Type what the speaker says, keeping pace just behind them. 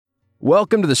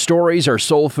Welcome to the Stories Are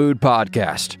Soul Food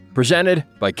podcast, presented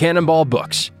by Cannonball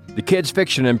Books, the kids'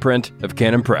 fiction imprint of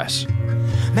Cannon Press.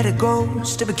 Met a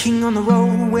ghost of a king on the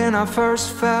road when I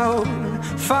first fell.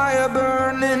 Fire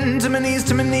burning to my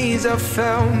knees I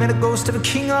fell. Met a ghost of a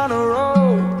king on the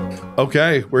road.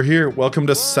 Okay, we're here. Welcome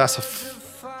to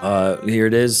Sassaf. Here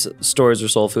it is, Stories Are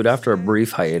Soul Food after a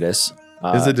brief hiatus.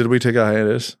 Is it? Did we take a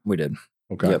hiatus? We did.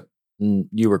 Okay. Yep.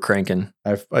 You were cranking.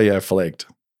 I flaked.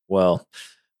 Well,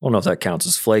 I don't know if that counts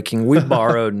as flaking. We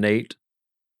borrowed Nate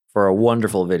for a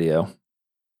wonderful video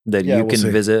that you can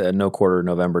visit at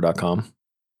noquarternovember.com.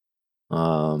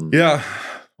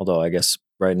 Although I guess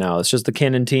right now it's just the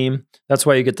Cannon team. That's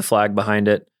why you get the flag behind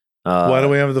it. Why do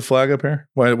we have the flag up here?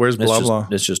 Where's blah blah?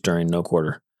 It's just during No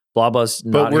Quarter. Blah blah's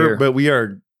not here. But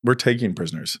we're taking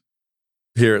prisoners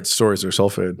here at Stories Are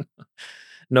Soul Food.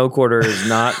 No Quarter is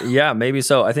not. Yeah, maybe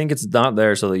so. I think it's not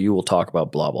there so that you will talk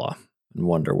about blah blah and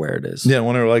wonder where it is. Yeah,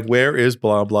 wonder where is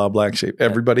blah blah black sheep?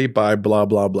 Everybody buy blah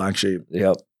blah black sheep.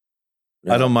 Yep.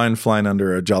 I don't mind flying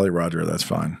under a Jolly Roger. That's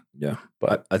fine. Yeah,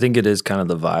 but I think it is kind of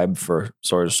the vibe for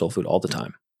Stories of Soul Food all the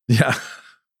time. Yeah.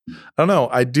 I don't know.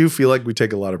 I do feel like we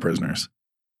take a lot of prisoners.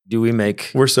 Do we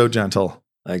make? We're so gentle.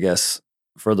 I guess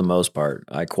for the most part,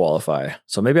 I qualify.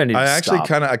 So maybe I need to stop.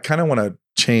 I kind of want to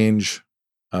change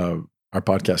our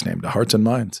podcast name to Hearts and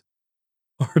Minds.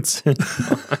 Hearts and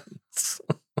Minds.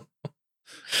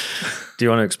 Do you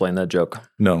want to explain that joke?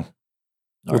 No.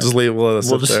 We'll just leave. We'll let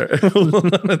it sit there. We'll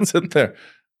let it sit there.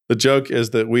 The joke is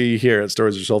that we here at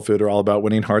Stories of Soul Food are all about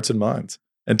winning hearts and minds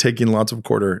and taking lots of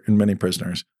quarter and many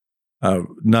prisoners.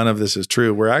 None of this is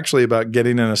true. We're actually about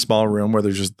getting in a small room where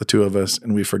there's just the two of us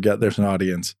and we forget there's an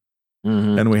audience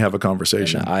and we have a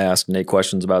conversation. And I ask Nate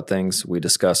questions about things. We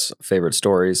discuss favorite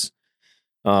stories.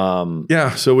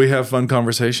 So we have fun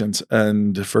conversations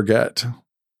and forget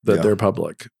that they're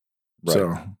public. Right.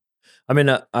 So, I mean,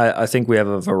 I think we have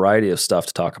a variety of stuff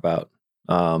to talk about,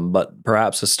 but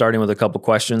perhaps starting with a couple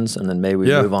questions and then maybe we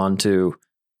move on to,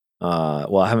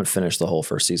 I haven't finished the whole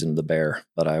first season of The Bear,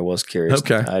 but I was curious.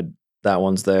 Okay. That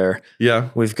one's there. Yeah.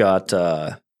 We've got,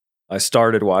 I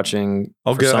started watching.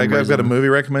 I've got a movie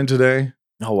recommend today.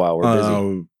 Oh, wow. We're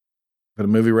busy. Got a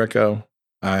movie reco.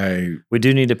 We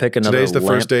do need to pick another. Today's the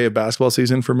first day of basketball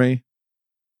season for me.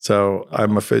 So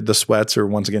I'm afraid the sweats are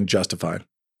once again justified.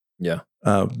 Yeah.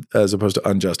 As opposed to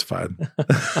unjustified.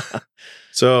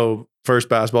 So first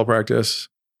basketball practice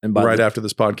and after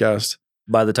this podcast.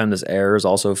 By the time this airs,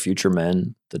 also Future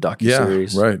Men, the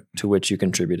docuseries, to which you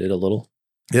contributed a little.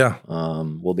 Yeah.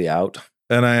 Will be out.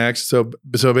 And I actually,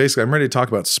 so basically I'm ready to talk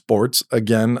about sports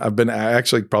again. I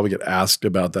actually probably get asked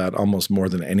about that almost more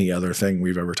than any other thing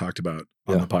we've ever talked about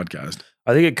on the podcast.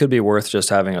 I think it could be worth just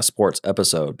having a sports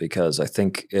episode because I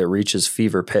think it reaches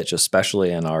fever pitch,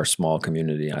 especially in our small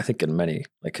community. And I think in many,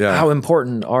 how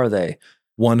important are they?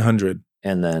 100.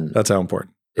 And then that's how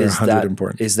important.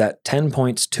 Important. Is that 10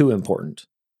 points too important?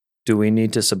 Do we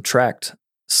need to subtract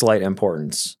slight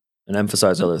importance and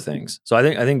emphasize other things? So I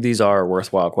think these are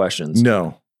worthwhile questions.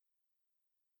 No.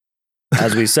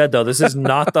 As we said, though, this is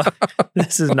not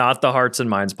the Hearts and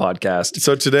Minds podcast.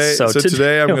 So today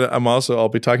I'll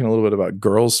be talking a little bit about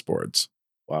girls sports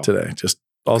today.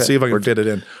 I'll see if I can fit it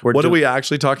in. What are we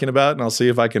actually talking about? And I'll see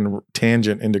if I can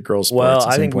tangent into girls sports. Well,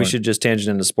 I think we should just tangent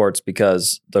into sports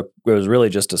because it was really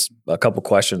just a couple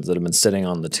questions that have been sitting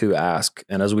on the to ask.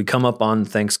 And as we come up on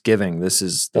Thanksgiving, this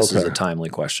is a timely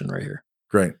question right here.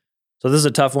 Great. So this is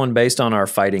a tough one based on our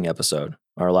fighting episode.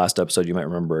 Our last episode, you might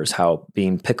remember, is how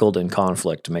being pickled in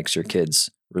conflict makes your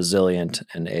kids resilient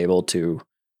and able to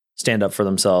stand up for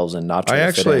themselves and not try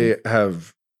to fit in. I actually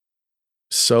have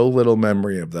so little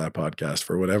memory of that podcast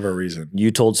for whatever reason. You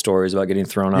told stories about getting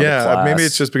thrown out of class. Yeah, maybe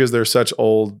it's just because they're such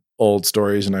old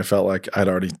stories and I felt like I'd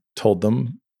already told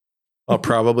them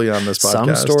probably on this podcast.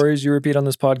 Some stories you repeat on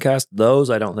this podcast, those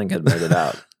I don't think had made it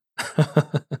out.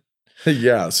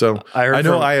 Yeah, so I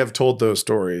know I have told those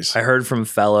stories. I heard from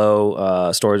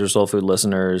fellow Stories or Soul Food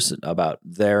listeners about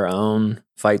their own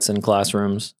fights in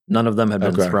classrooms. None of them had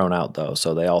been thrown out, though,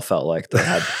 so they all felt like they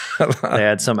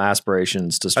had some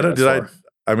aspirations to strive for.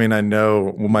 I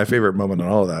know my favorite moment in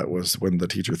all of that was when the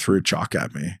teacher threw chalk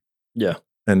at me. Yeah.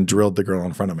 And drilled the girl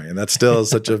in front of me. And that still is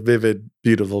such a vivid,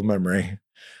 beautiful memory.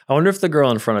 I wonder if the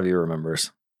girl in front of you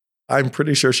remembers. I'm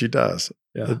pretty sure she does.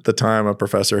 Yeah. At the time, a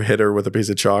professor hit her with a piece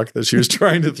of chalk that she was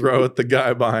trying to throw at the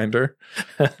guy behind her.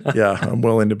 Yeah, I'm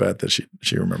willing to bet that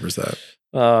she remembers that.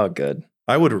 Oh, good.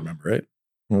 I would remember it.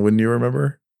 Wouldn't you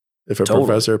remember if a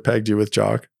professor pegged you with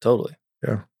chalk? Totally.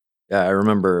 Yeah. Yeah, I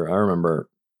remember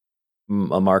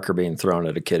a marker being thrown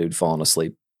at a kid who'd fallen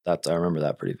asleep. I remember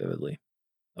that pretty vividly.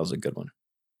 That was a good one.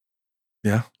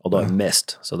 Yeah. Although it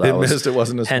missed. So that was it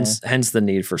wasn't as hence the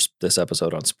need for this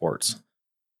episode on sports.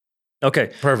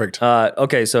 Okay. Perfect.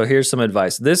 Okay. So here's some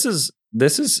advice. This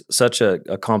is such a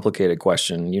complicated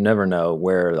question. You never know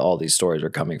where all these stories are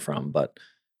coming from, but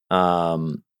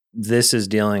this is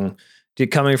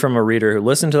coming from a reader who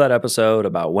listened to that episode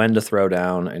about when to throw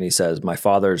down. And he says, my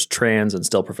father's trans and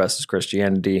still professes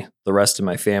Christianity. The rest of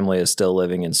my family is still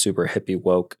living in super hippie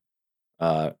woke,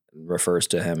 refers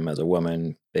to him as a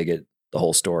woman, bigot, the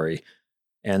whole story.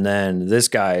 And then this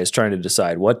guy is trying to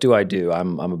decide, what do I do?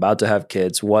 I'm about to have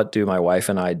kids. What do my wife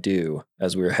and I do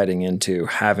as we're heading into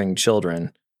having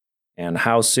children? And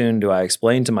how soon do I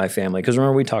explain to my family? Because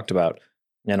remember, we talked about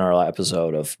in our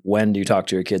episode of when do you talk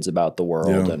to your kids about the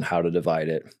world and how to divide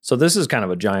it. So this is kind of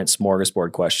a giant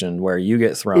smorgasbord question where you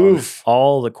get thrown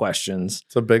all the questions.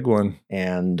 It's a big one.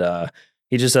 And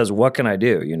he just says, what can I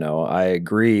do? I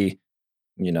agree.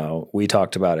 We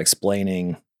talked about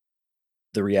explaining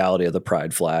the reality of the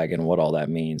pride flag and what all that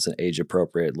means and age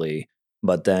appropriately.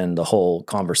 But then the whole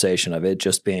conversation of it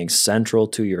just being central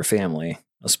to your family,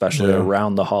 especially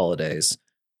around the holidays.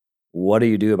 What do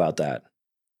you do about that?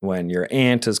 When your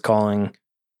aunt is calling,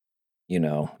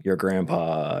 your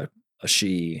grandpa a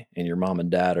she and your mom and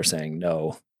dad are saying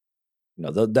no,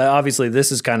 that obviously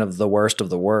this is kind of the worst of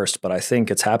the worst, but I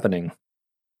think it's happening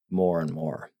more and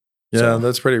more. Yeah,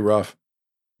 that's pretty rough.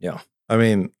 Yeah. I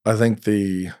mean, I think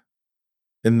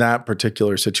in that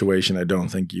particular situation, I don't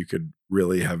think you could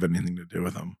really have anything to do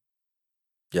with them.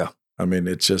 Yeah. I mean,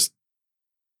 it's just,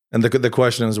 and the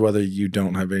question is whether you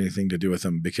don't have anything to do with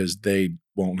them because they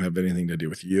won't have anything to do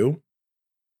with you.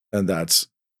 And that's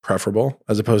preferable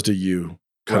as opposed to you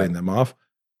cutting them off.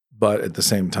 But at the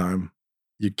same time,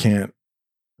 you can't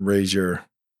raise your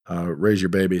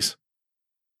babies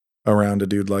around a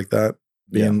dude like that,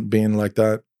 being like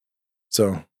that.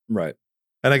 So, right.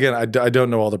 And again, I don't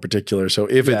know all the particulars. So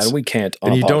if it's, we can't,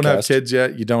 and you don't have kids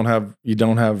yet, you don't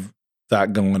have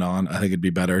that going on. I think it'd be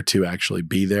better to actually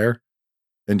be there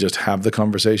and just have the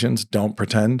conversations. Don't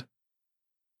pretend,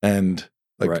 and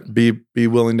be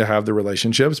willing to have the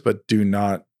relationships, but do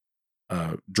not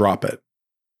drop it.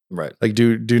 Right. Like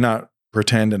do not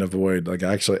pretend and avoid. Like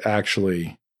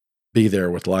actually be there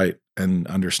with light and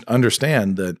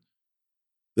understand that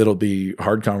it'll be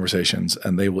hard conversations,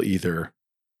 and they will either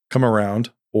come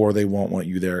around or they won't want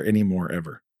you there anymore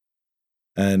ever.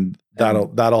 And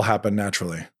that'll happen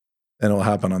naturally, and it'll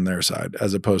happen on their side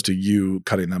as opposed to you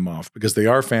cutting them off, because they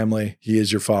are family. He is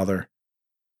your father.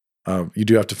 You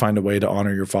do have to find a way to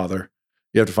honor your father.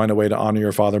 You have to find a way to honor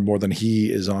your father more than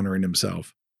he is honoring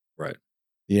himself. Right.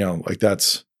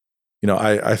 That's,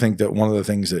 I think that one of the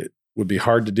things that would be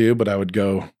hard to do, but I would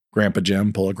go pull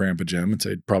a Grandpa Jim and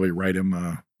say, probably write him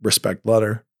a respect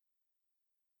letter.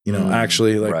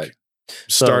 Actually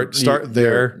start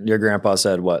there. Your grandpa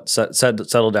said what?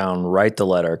 Settle down, write the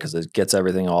letter because it gets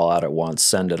everything all out at once,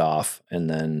 send it off, and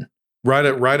then write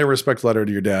a respect letter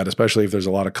to your dad, especially if there's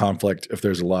a lot of conflict, if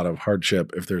there's a lot of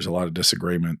hardship, if there's a lot of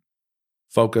disagreement.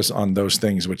 Focus on those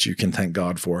things which you can thank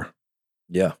God for.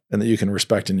 Yeah. And that you can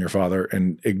respect in your father,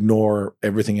 and ignore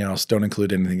everything else. Don't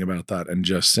include anything about that, and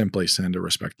just simply send a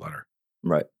respect letter.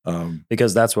 Right.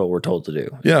 Because that's what we're told to do.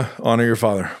 Yeah. Honor your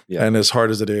father. Yeah. And as hard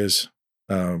as it is,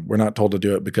 we're not told to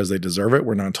do it because they deserve it.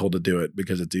 We're not told to do it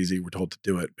because it's easy. We're told to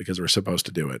do it because we're supposed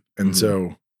to do it. And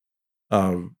so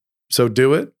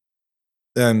do it.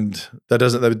 And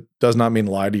that does not mean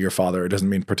lie to your father. It doesn't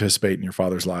mean participate in your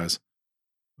father's lies,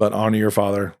 but honor your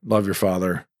father, love your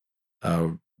father,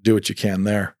 do what you can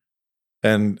there,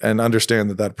 and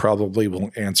understand that probably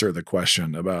won't answer the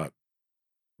question about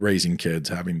raising kids,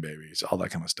 having babies, all that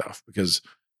kind of stuff, because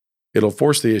it'll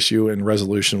force the issue and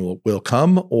resolution will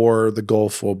come, or the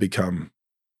gulf will become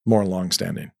more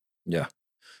longstanding. Yeah.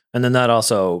 And then that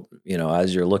also,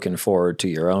 as you're looking forward to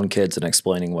your own kids and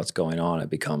explaining what's going on,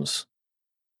 it becomes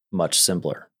much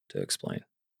simpler to explain.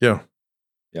 Yeah.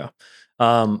 Yeah.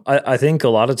 I think a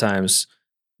lot of times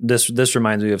this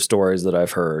reminds me of stories that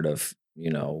I've heard of,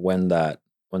 when that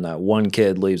one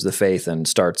kid leaves the faith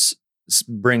and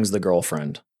brings the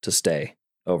girlfriend to stay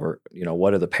over,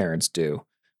 what do the parents do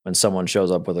when someone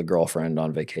shows up with a girlfriend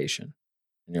on vacation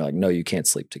and you're like, no, you can't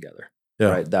sleep together. Yeah.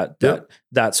 Right.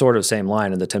 That sort of same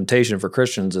line. And the temptation for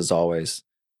Christians is always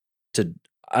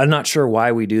I'm not sure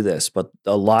why we do this, but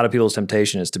a lot of people's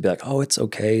temptation is to be like, oh, it's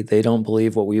okay. They don't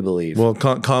believe what we believe. Well,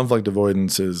 conflict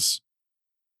avoidance is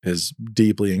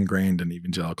deeply ingrained in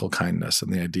evangelical kindness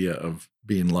and the idea of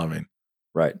being loving.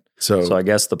 Right. So I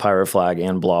guess the pirate flag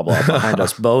and blah, blah behind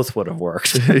us both would have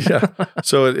worked. Yeah.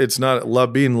 So it's not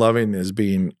being loving is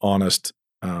being honest.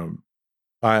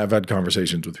 I've had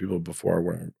conversations with people before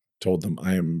where I told them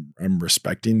I'm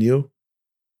respecting you.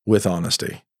 with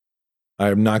honesty. I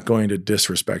am not going to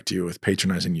disrespect you with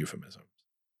patronizing euphemisms.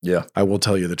 Yeah. I will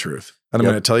tell you the truth. And I'm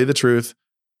going to tell you the truth.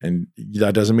 And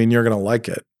that doesn't mean you're going to like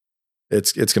it.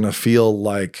 It's going to feel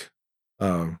like,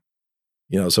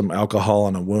 some alcohol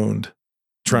on a wound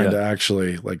trying to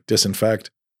actually like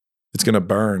disinfect. It's going to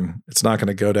burn. It's not going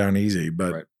to go down easy,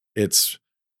 but it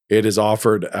is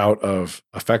offered out of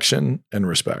affection and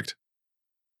respect.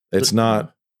 It's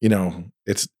not,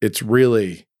 it's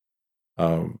really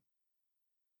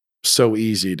so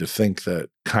easy to think that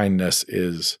kindness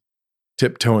is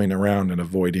tiptoeing around and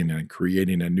avoiding and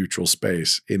creating a neutral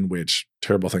space in which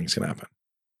terrible things can happen.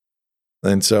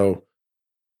 And so,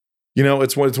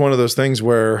 it's one of those things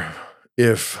where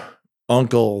if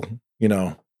Uncle,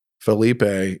 Felipe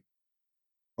in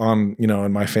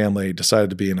my family decided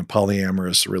to be in a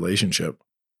polyamorous relationship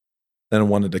and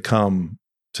wanted to come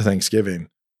to Thanksgiving,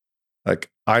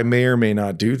 like I may or may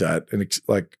not do that and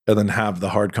then have the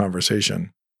hard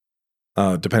conversation,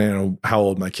 depending on how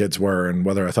old my kids were and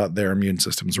whether I thought their immune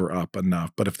systems were up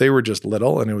enough. But if they were just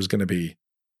little and it was going to be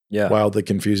wildly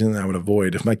confusing, I would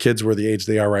avoid. If my kids were the age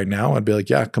they are right now, I'd be like,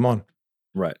 yeah, come on.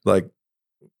 Right. Like,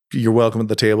 you're welcome at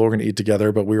the table. We're going to eat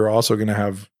together, but we were also going to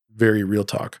have very real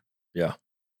talk. Yeah.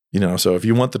 So if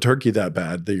you want the turkey that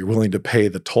bad that you're willing to pay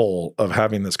the toll of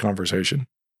having this conversation,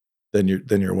 then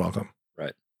you're welcome.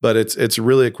 Right. But it's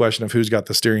really a question of who's got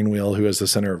the steering wheel, who has the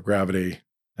center of gravity,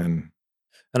 and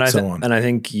so on. And I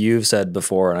think you've said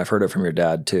before, and I've heard it from your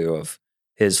dad too, of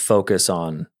his focus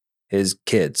on his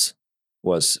kids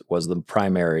was the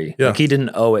primary. Yeah. Like he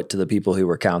didn't owe it to the people who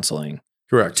were counseling.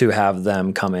 Correct. To have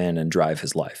them come in and drive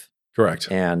his life. Correct.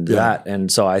 And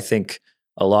and so I think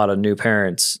a lot of new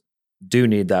parents do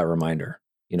need that reminder.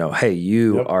 Hey,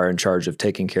 you are in charge of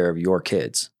taking care of your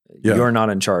kids. Yeah. You're not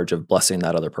in charge of blessing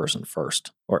that other person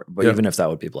first, but even if that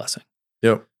would be blessing.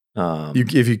 Yep.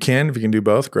 If you can do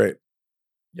both, great.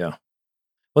 Yeah.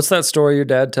 What's that story your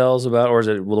dad tells about, or is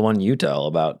it the one you tell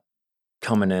about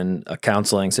coming in a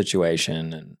counseling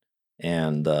situation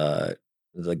and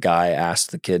the guy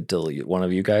asked the kid to leave, one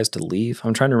of you guys to leave?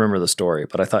 I'm trying to remember the story,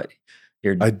 but I thought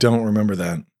I don't remember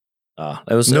that.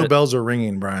 It was no bells are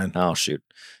ringing, Brian. Oh shoot.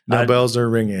 No bells are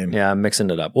ringing. Yeah, I'm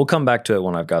mixing it up. We'll come back to it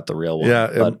when I've got the real one.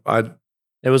 Yeah.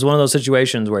 It was one of those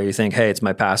situations where you think, hey, it's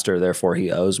my pastor, therefore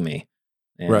he owes me.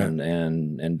 And, right.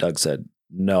 And Doug said,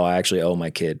 no, I actually owe my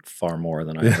kid far more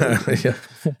than I owe you.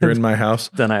 Yeah. You're in my house.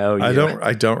 Then I owe you.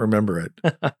 I don't remember it.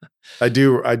 I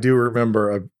do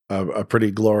remember a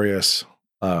pretty glorious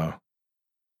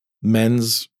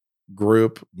men's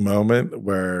group moment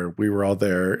where we were all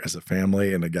there as a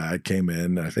family and a guy came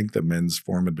in. I think the men's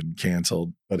forum had been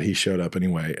canceled, but he showed up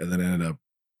anyway and then ended up,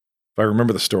 if I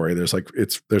remember the story,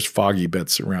 there's foggy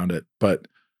bits around it, but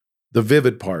the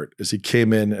vivid part is he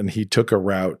came in and he took a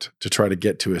route to try to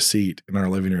get to a seat in our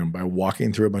living room by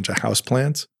walking through a bunch of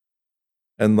houseplants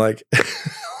and like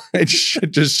it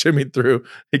just shimmied through.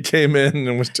 He came in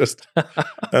and was just,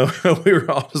 we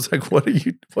were all just like, what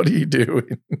are you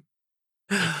doing?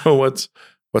 What's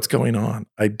going on?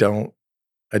 I don't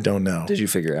know. Did you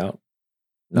figure out?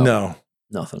 No.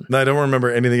 Nothing. No, I don't remember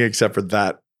anything except for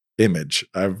that image.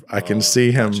 I can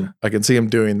see him. Gotcha. I can see him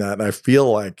doing that. And I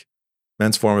feel like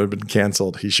men's forum had been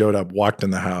canceled. He showed up, walked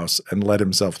in the house, and led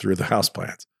himself through the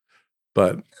houseplants.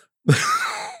 But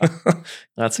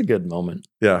that's a good moment.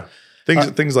 Yeah.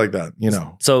 Things like that,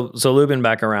 So looping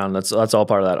back around, that's all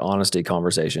part of that honesty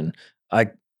conversation.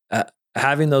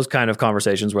 Having those kind of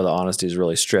conversations where the honesty is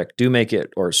really strict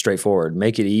or straightforward,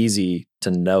 make it easy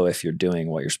to know if you're doing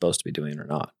what you're supposed to be doing or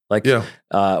not.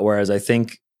 Whereas I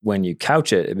think when you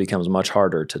couch it, it becomes much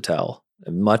harder to tell,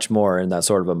 much more in that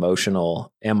sort of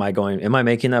emotional, am I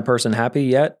making that person happy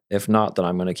yet? If not, then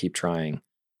I'm going to keep trying.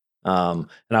 And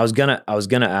I was going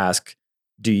to ask,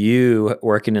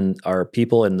 are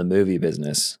people in the movie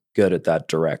business good at that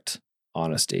direct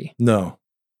honesty? No.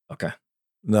 Okay.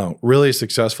 No, really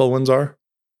successful ones are.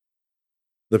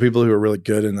 The people who are really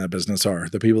good in that business are.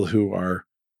 The people who are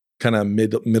kind of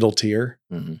middle tier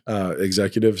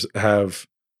executives have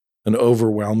an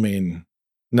overwhelming,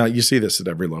 now you see this at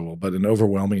every level, but an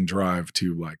overwhelming drive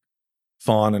to like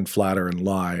fawn and flatter and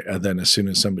lie. And then as soon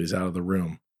as somebody's out of the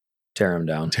room, tear them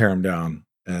down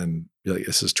and be like,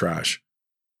 this is trash.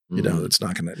 It's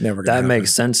never going to That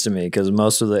makes sense to me because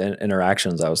most of the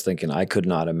interactions I was thinking, I could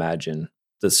not imagine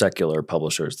the secular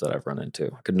publishers that I've run into.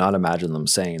 I could not imagine them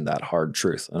saying that hard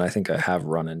truth. And I think I have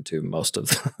run into most of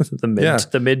the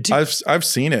mid. I've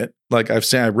seen it.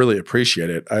 I really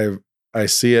appreciate it. I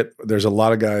see it. There's a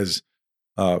lot of guys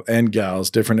and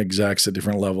gals, different execs at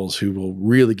different levels who will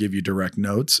really give you direct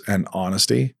notes and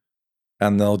honesty,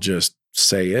 and they'll just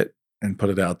say it and put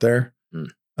it out there.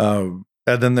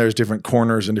 And then there's different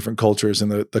corners and different cultures,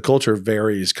 and the culture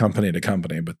varies company to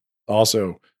company, but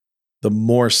also the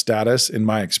more status, in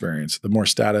my experience, the more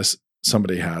status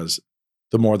somebody has,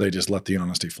 the more they just let the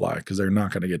honesty fly because they're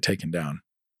not going to get taken down.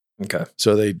 Okay.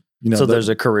 So they, so there's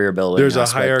a career building. There's a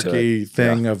hierarchy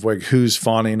thing of like who's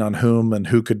fawning on whom and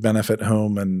who could benefit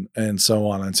whom and so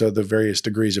on. And so the various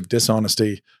degrees of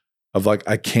dishonesty of like,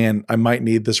 I might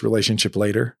need this relationship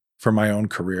later for my own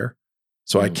career.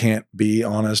 So I can't be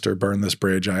honest or burn this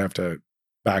bridge. I have to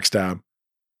backstab.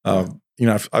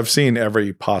 I've seen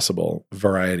every possible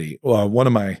variety. Well, one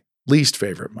of my least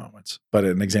favorite moments, but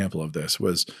an example of this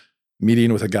was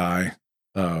meeting with a guy.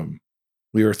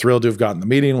 We were thrilled to have gotten the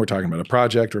meeting. We're talking about a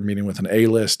project. We're meeting with an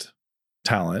A-list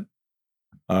talent,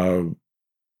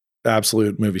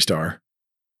 absolute movie star,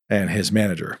 and his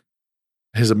manager,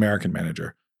 his American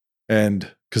manager.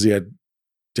 And because he had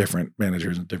different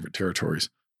managers in different territories.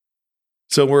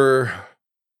 So it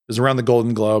was around the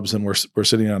Golden Globes, and we're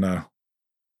sitting on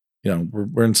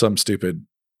we're in some stupid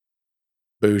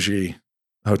bougie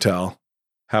hotel,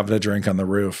 having a drink on the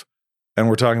roof, and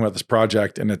we're talking about this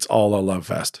project, and it's all a love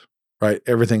fest, right?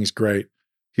 Everything's great.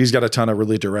 He's got a ton of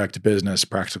really direct business,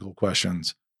 practical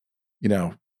questions,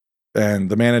 and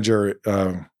the manager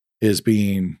is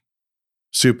being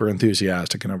super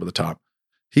enthusiastic and over the top.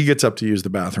 He gets up to use the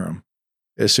bathroom.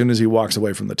 As soon as he walks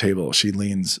away from the table, she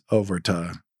leans over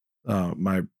to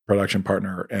my production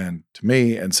partner and to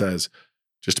me and says,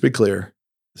 just to be clear,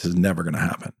 this is never going to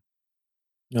happen.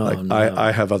 No.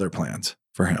 I have other plans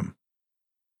for him.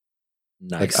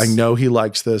 Nice. Like I know he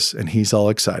likes this and he's all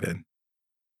excited.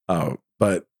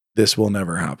 But this will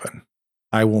never happen.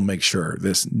 I will make sure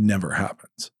this never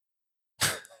happens.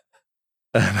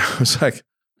 And I was like,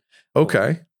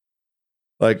 okay.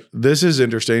 Like, this is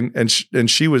interesting. And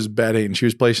she was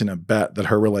placing a bet that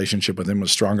her relationship with him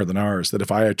was stronger than ours. That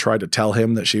if I had tried to tell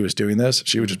him that she was doing this,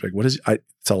 she would just be like,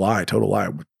 it's a lie, total lie.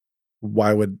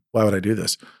 Why would I do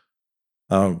this?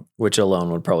 Which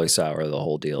alone would probably sour the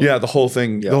whole deal. Yeah. The whole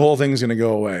thing's going to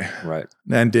go away. Right.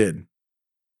 And did,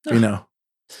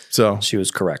 so she was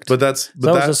correct. But that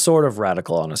was a sort of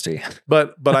radical honesty.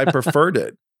 But I preferred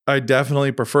it. I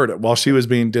definitely preferred it. While she was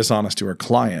being dishonest to her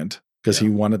client because he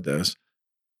wanted this,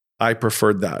 I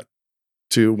preferred that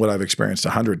to what I've experienced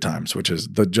 100 times, which is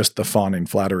just the fawning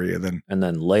flattery, and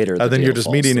then later, and then you're just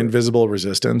meeting invisible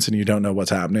resistance, and you don't know what's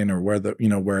happening or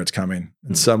where it's coming,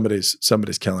 and somebody's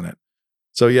killing it.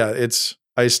 So yeah,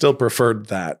 I still preferred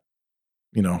that,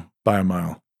 by a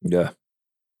mile. Yeah.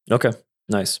 Okay.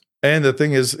 Nice. And the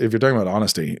thing is, if you're talking about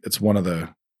honesty, it's one of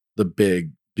the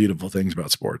big beautiful things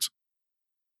about sports.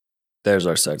 There's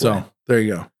our segue. So there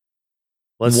you go.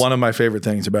 One of my favorite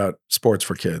things about sports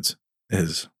for kids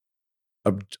is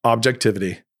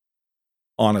objectivity,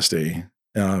 honesty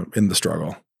in the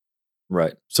struggle.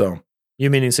 Right. So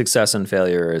you meaning success and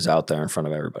failure is out there in front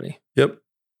of everybody. Yep.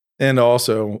 And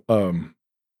also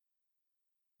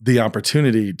the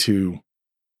opportunity to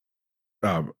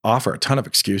offer a ton of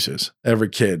excuses. Every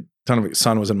kid,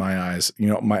 sun was in my eyes,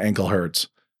 my ankle hurts,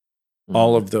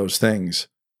 all of those things.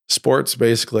 Sports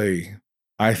basically,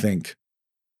 I think,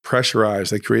 pressurize.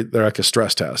 They're like a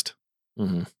stress test.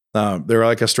 Mm-hmm. They're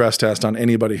like a stress test on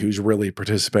anybody who's really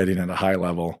participating at a high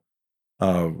level,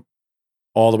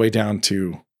 all the way down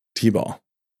to T-ball.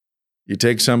 You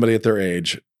take somebody at their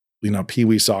age,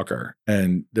 pee-wee soccer,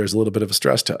 and there's a little bit of a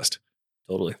stress test.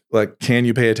 Totally. Like, can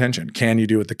you pay attention? Can you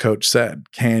do what the coach said?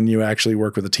 Can you actually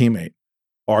work with a teammate?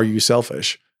 Are you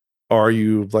selfish? Are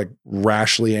you like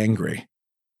rashly angry?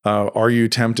 Are you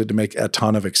tempted to make a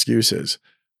ton of excuses?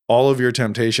 All of your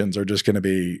temptations are just going to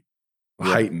be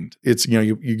heightened. It's,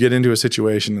 you get into a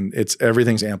situation and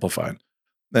everything's amplified.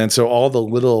 And so all the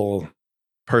little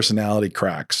personality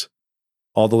cracks,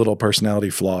 all the little personality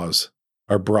flaws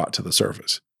are brought to the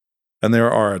surface. And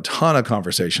there are a ton of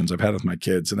conversations I've had with my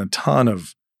kids and a ton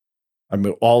of,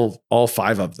 all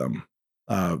 5 of them.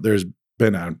 There's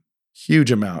been a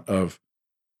huge amount of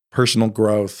personal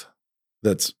growth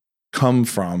that's come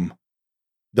from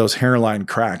those hairline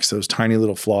cracks, those tiny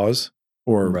little flaws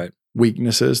or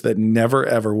weaknesses that never,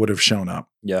 ever would have shown up.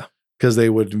 Yeah. Because they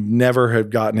would never have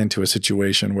gotten into a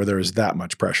situation where there is that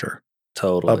much pressure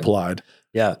applied.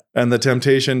 Yeah. And the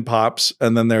temptation pops,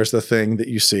 and then there's the thing that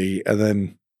you see,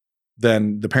 and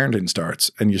then the parenting starts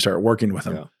and you start working with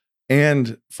them. Yeah.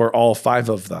 And for all 5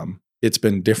 of them, it's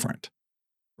been different.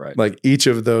 Right. Like each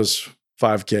of those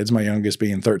 5 kids, my youngest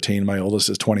being 13, my oldest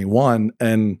is 21.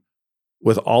 And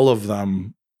with all of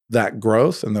them, that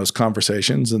growth and those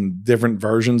conversations and different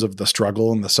versions of the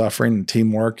struggle and the suffering and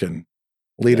teamwork and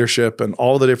leadership and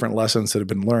all the different lessons that have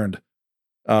been learned,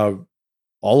 all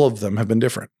of them have been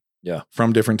different. Yeah.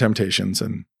 From different temptations.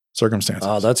 And circumstances.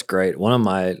 Oh, that's great. One of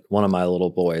my little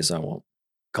boys, I won't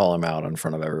call him out in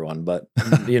front of everyone, but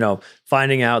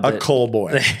finding out a coal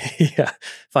boy.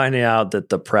 Finding out that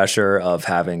the pressure of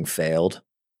having failed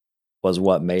was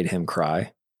what made him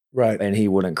cry. Right. And he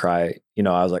wouldn't cry.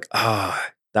 I was like,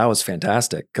 that was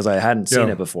fantastic, because I hadn't seen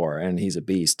it before, and he's a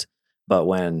beast. But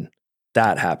when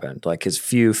that happened, like his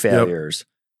few failures,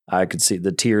 I could see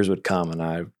the tears would come, and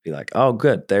I'd be like, oh,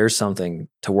 good. There's something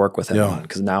to work with him on,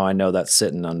 because now I know that's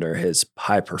sitting under his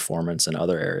high performance in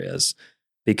other areas,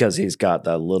 because he's got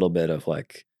that little bit of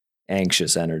like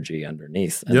anxious energy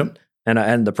underneath.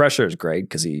 And the pressure is great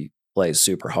because he plays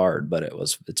super hard, but it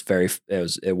was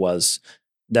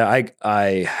that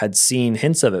I had seen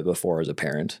hints of it before as a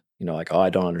parent, like, I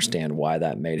don't understand why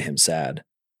that made him sad.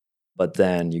 But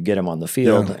then you get him on the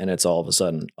field and it's all of a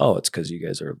sudden, it's because you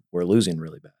guys we're losing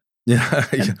really bad. Yeah.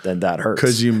 And then that hurts.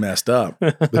 Because you messed up,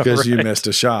 because you missed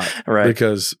a shot,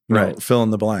 because fill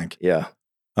in the blank. Yeah.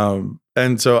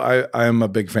 And so I am a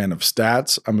big fan of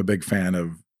stats. I'm a big fan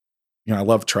of, I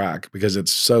love track because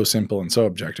it's so simple and so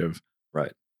objective.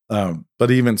 Right.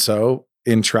 But even so,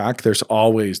 in track, there's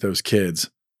always those kids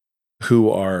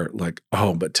who are like,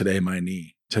 oh, but today my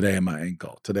knee, today my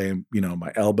ankle, today,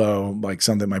 my elbow, like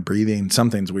something, my breathing,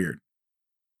 something's weird.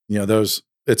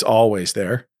 It's always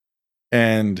there.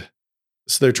 And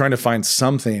so they're trying to find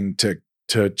something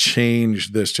to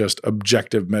change this just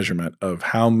objective measurement of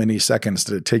how many seconds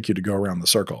did it take you to go around the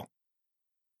circle.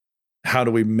 How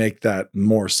do we make that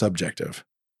more subjective?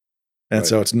 And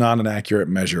so it's not an accurate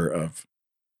measure of,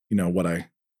 what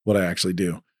I actually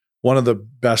do. One of the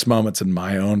best moments in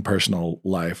my own personal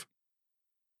life,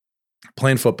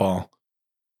 playing football,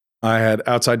 I had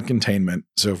outside containment.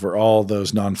 So for all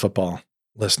those non-football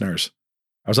listeners,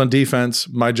 I was on defense.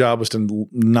 My job was to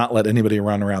not let anybody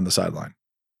run around the sideline.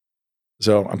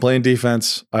 So I'm playing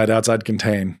defense. I had outside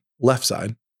contain, left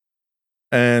side.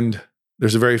 And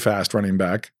there's a very fast running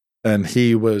back, and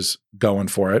he was going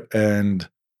for it. And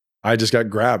I just got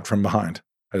grabbed from behind.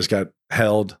 I just got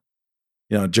held,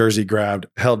 jersey grabbed,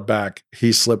 held back.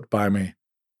 He slipped by me.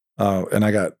 And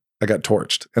I got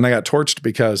torched. And I got torched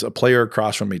because a player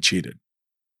across from me cheated.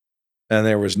 And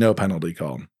there was no penalty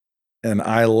called. And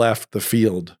I left the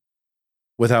field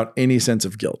without any sense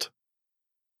of guilt.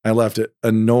 I left it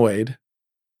annoyed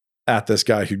at this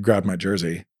guy who grabbed my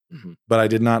jersey, but I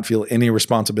did not feel any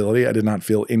responsibility. I did not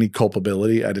feel any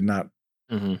culpability. I did not,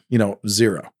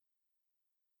 zero.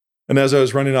 And as I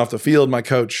was running off the field, my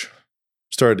coach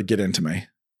started to get into me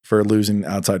for losing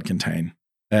outside contain.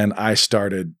 And I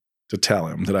started to tell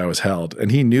him that I was held,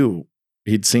 and he knew,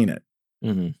 he'd seen it.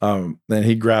 Then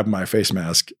he grabbed my face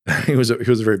mask. he was a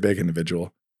very big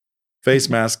individual. Face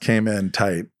mask came in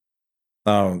tight.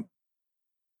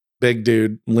 Big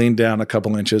dude, leaned down a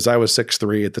couple inches. I was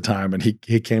 6'3" at the time, and he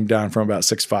came down from about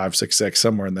 6'5", 6'6",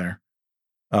 somewhere in there.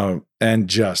 And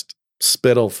just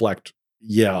spittle flecked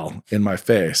yell in my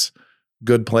face.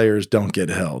 Good players don't get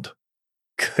held.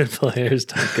 Good players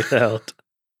don't get held.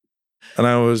 And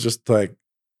I was just like,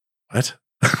 what?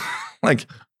 Like,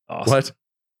 awesome. What?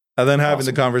 And then having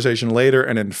the conversation later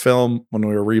and in film when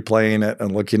we were replaying it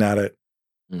and looking at it,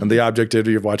 and the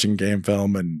objectivity of watching game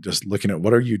film and just looking at,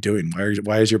 what are you doing?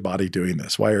 Why is your body doing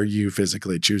this? Why are you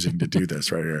physically choosing to do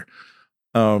this right here?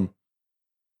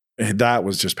 That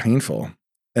was just painful.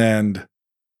 And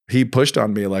he pushed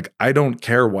on me like, I don't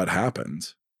care what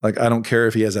happens. Like, I don't care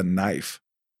if he has a knife.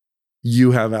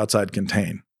 You have outside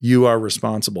contain. You are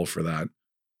responsible for that.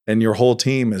 And your whole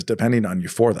team is depending on you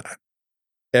for that.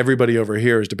 Everybody over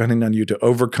here is depending on you to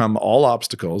overcome all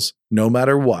obstacles, no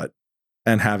matter what,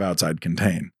 and have outside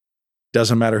contain.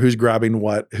 Doesn't matter who's grabbing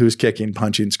what, who's kicking,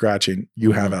 punching, scratching,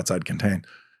 you have outside contain.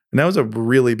 And that was a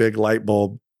really big light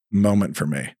bulb moment for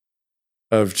me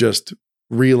of just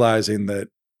realizing that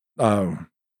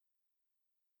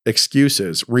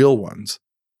excuses, real ones,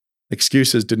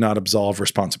 excuses did not absolve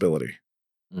responsibility.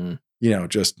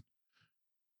 Just,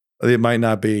 it might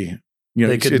not be,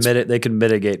 they could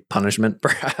mitigate punishment,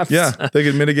 perhaps. Yeah, they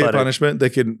could mitigate punishment.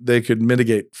 They could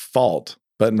mitigate fault,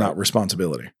 but not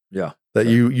responsibility. Yeah. That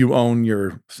you own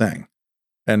your thing.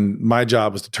 And my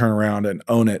job was to turn around and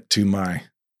own it to my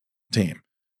team.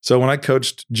 So when I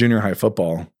coached junior high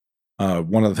football,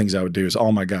 one of the things I would do is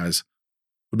all my guys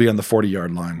would be on the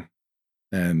 40-yard line,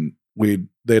 and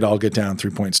they'd all get down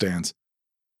 3-point stands.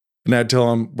 And I'd tell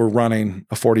them, we're running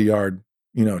a 40-yard,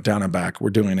 down and back. We're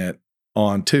doing it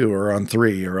on 2 or on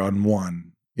 3 or on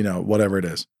 1, whatever it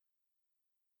is.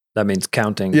 That means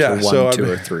counting to 1, 2,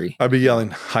 or 3. I'd be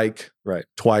yelling hike, right,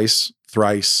 twice,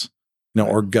 thrice,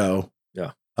 or go.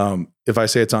 Yeah. If I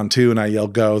say it's on 2 and I yell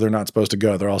go, they're not supposed to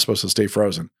go. They're all supposed to stay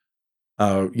frozen.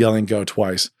 Yelling go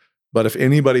twice. But if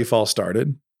anybody false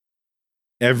started,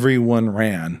 everyone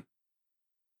ran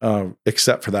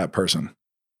except for that person.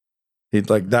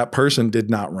 That person did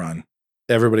not run.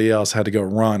 Everybody else had to go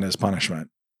run as punishment.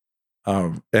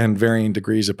 And varying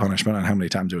degrees of punishment on how many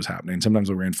times it was happening. Sometimes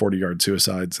we ran 40-yard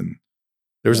suicides, and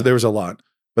there was a lot.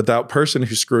 But that person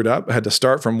who screwed up had to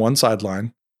start from one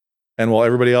sideline, and while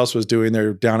everybody else was doing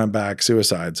their down and back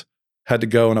suicides, had to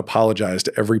go and apologize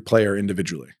to every player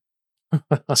individually.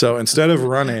 So instead of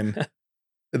running,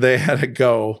 they had to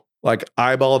go like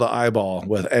eyeball to eyeball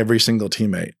with every single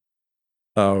teammate,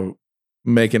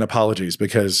 making apologies.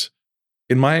 Because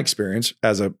in my experience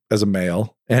as a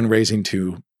male and raising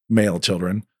two male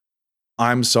children,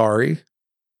 I'm sorry,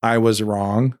 I was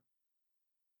wrong,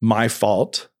 my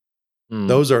fault.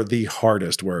 Those are the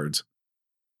hardest words.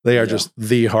 They are just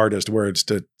the hardest words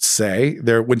to say.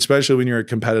 Especially when you're a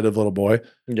competitive little boy,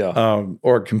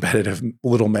 or a competitive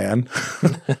little man.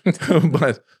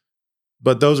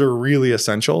 But those are really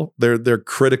essential. They're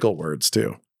critical words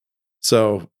too.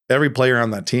 So every player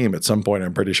on that team at some point,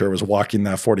 I'm pretty sure, was walking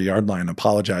that 40-yard line,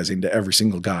 apologizing to every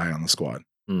single guy on the squad.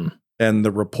 And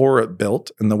the rapport it built,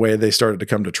 and the way they started to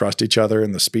come to trust each other,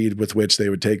 and the speed with which they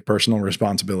would take personal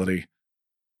responsibility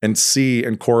and see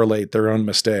and correlate their own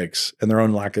mistakes and their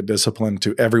own lack of discipline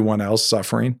to everyone else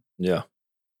suffering. Yeah.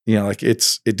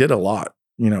 It did a lot.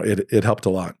 It helped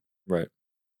a lot. Right.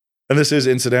 And this is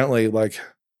incidentally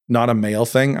not a male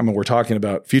thing. I mean, we're talking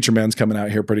about Future Men's coming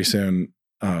out here pretty soon.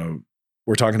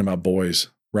 We're talking about boys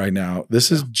right now.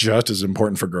 This is just as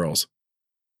important for girls.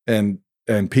 And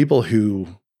people who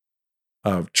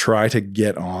try to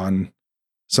get on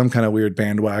some kind of weird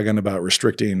bandwagon about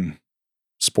restricting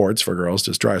sports for girls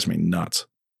just drives me nuts.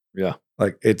 Yeah.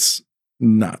 It's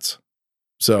nuts.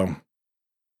 So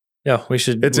yeah, it's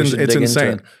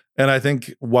insane. And I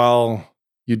think while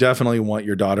you definitely want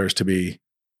your daughters to be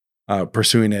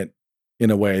pursuing it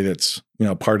in a way that's,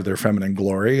 part of their feminine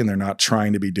glory, and they're not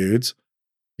trying to be dudes,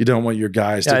 you don't want your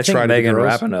guys to try to be Megan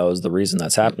girls. Rapinoe is the reason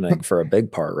that's happening for a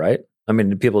big part, right? I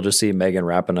mean, people just see Megan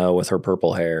Rapinoe with her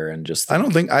purple hair and just let's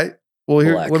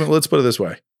put it this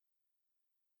way.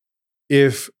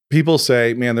 If people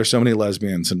say, man, there's so many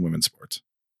lesbians in women's sports.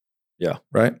 Yeah.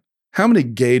 Right? How many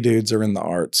gay dudes are in the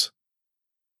arts?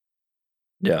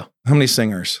 Yeah. How many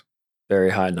singers?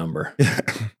 Very high number.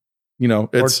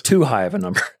 It's or too high of a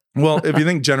number. Well, if you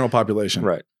think general population.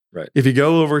 Right. If you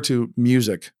go over to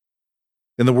music,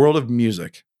 in the world of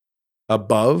music,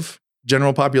 above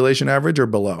general population average or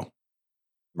below?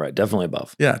 Right. Definitely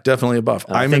above. Yeah, definitely above.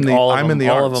 I'm in the arts.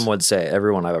 All of them would say,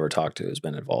 everyone I've ever talked to has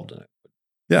been involved in it.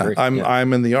 Yeah,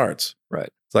 I'm in the arts. Right.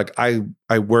 It's like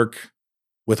I work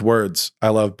with words. I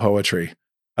love poetry.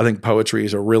 I think poetry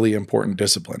is a really important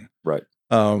discipline. Right.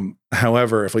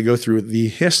 However, if we go through the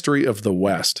history of the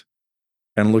West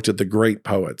and looked at the great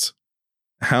poets,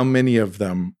 how many of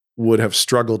them would have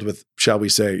struggled with, shall we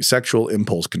say, sexual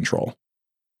impulse control?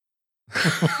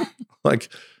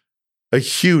 A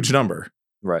huge number.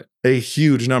 Right. A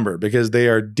huge number, because they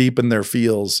are deep in their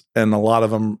feels, and a lot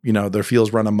of them, their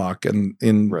feels run amok, and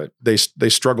they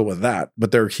struggle with that,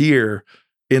 but they're here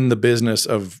in the business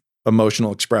of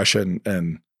emotional expression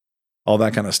and all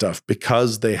that kind of stuff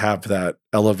because they have that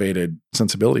elevated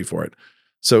sensibility for it.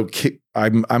 So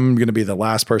I'm going to be the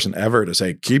last person ever to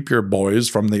say, keep your boys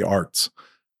from the arts.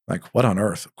 What on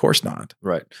earth? Of course not.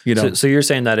 Right. So you're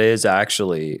saying that is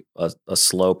actually a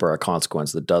slope or a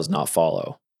consequence that does not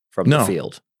follow from the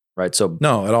field, right? So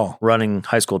no, at all. Running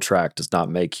high school track does not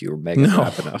make you Megan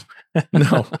Rapinoe.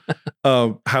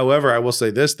 No. However, I will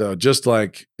say this though, just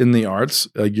like in the arts,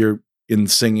 you're in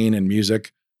singing and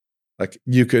music,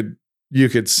 you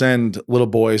could send little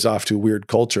boys off to weird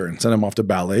culture and send them off to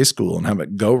ballet school and have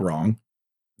it go wrong.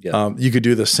 Yeah. You could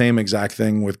do the same exact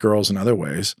thing with girls in other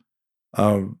ways.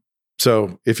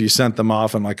 So if you sent them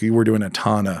off and we're doing a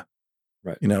ton of,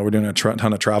 right. We're doing a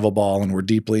ton of travel ball, and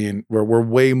we're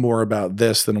way more about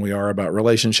this than we are about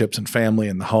relationships and family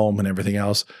and the home and everything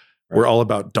else. Right. We're all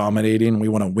about dominating. We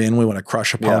want to win. We want to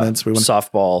crush opponents. We want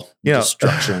softball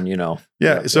destruction,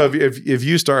 Yeah. So if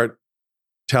you start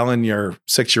telling your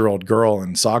 6-year-old girl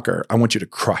in soccer, I want you to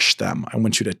crush them. I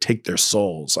want you to take their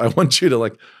souls. I want you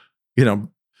to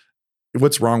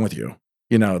what's wrong with you?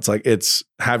 It's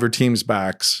have your team's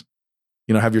backs,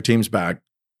 have your team's back,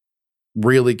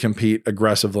 really compete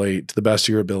aggressively to the best of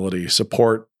your ability,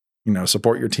 support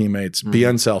your teammates, be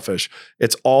unselfish.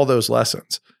 It's all those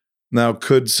lessons. Now,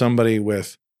 could somebody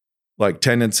with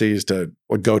tendencies to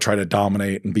go try to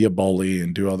dominate and be a bully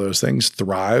and do all those things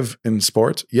thrive in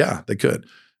sports? Yeah, they could.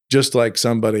 Just like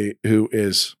somebody who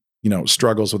is,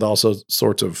 struggles with all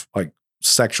sorts of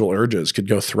sexual urges could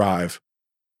go thrive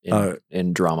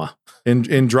in drama,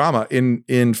 in drama,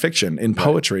 in fiction, in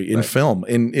poetry, in film,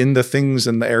 in the things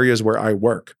in the areas where I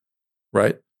work.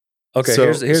 Right. Okay.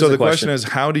 So, here's the question is,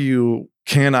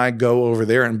 can I go over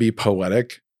there and be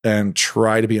poetic and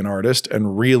try to be an artist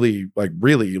and really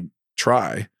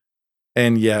try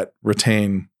and yet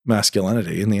retain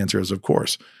masculinity? And the answer is, of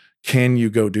course. Can you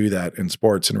go do that in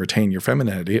sports and retain your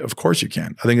femininity? Of course you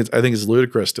can. I think it's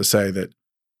ludicrous to say that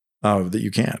that you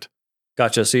can't.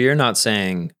 Gotcha. So you're not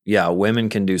saying, women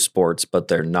can do sports, but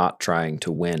they're not trying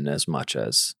to win as much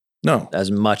as say,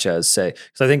 because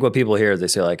I think what people hear, they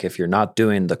say, like, if you're not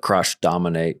doing the crush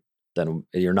dominate, then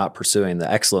you're not pursuing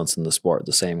the excellence in the sport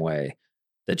the same way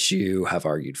that you have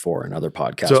argued for in other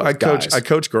podcasts. So I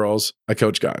coach girls, I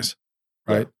coach guys,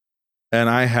 right? Yeah. And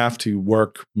I have to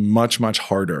work much, much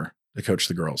harder to coach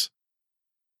the girls.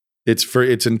 It's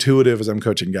intuitive as I'm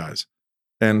coaching guys.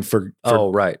 And for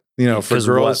right. For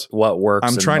girls, what works,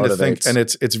 I'm trying to think, and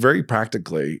it's very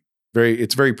practical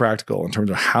in terms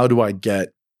of how do I get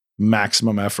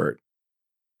maximum effort?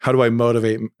 How do I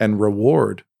motivate and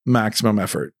reward maximum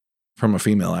effort from a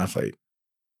female athlete?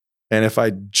 And if I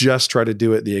just try to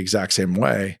do it the exact same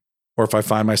way, or if I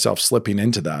find myself slipping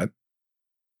into that,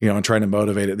 and trying to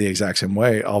motivate it the exact same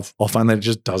way, I'll find that it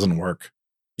just doesn't work.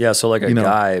 Yeah. So like a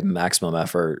guy, maximum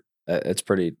effort, it's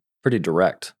pretty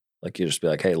direct. Like you just be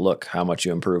like, hey, look how much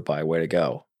you improve by, way to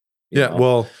go. You know?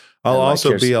 Well, I'll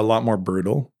also be a lot more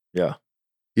brutal. Yeah.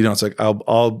 It's like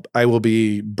I will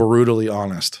be brutally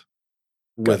honest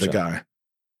with a guy.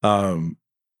 I'm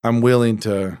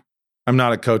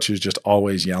not a coach who's just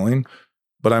always yelling,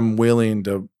 but I'm willing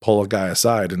to pull a guy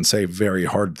aside and say very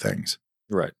hard things.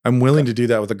 Right. I'm willing to do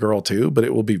that with a girl too, but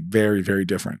it will be very, very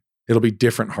different. It'll be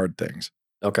different hard things.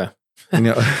 Okay.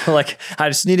 Like I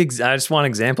just want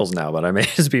examples now, but I may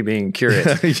just be being curious.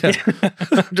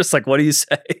 I'm just like, what do you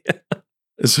say?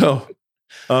 So,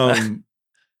 like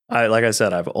I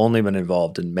said, I've only been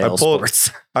involved in male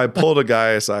sports. I pulled a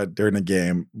guy aside during a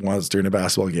game, during a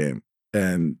basketball game,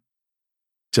 and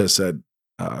just said,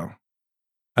 I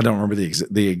don't remember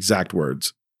the exact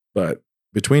words, but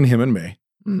between him and me,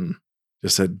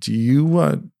 just said, do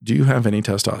you have any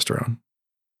testosterone?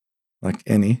 Like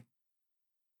any?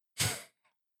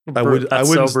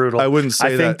 That's so brutal. I wouldn't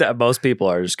say that. I think that most people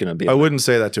are just going to be. I wouldn't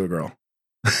say that to a girl.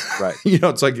 Right.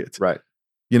 It's like, right.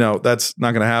 That's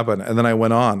not going to happen. And then I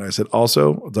went on. I said,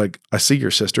 also, like, I see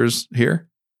your sister's here.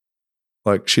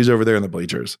 Like, she's over there in the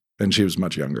bleachers, and she was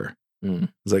much younger. I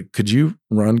was like, could you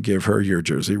give her your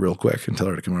jersey real quick and tell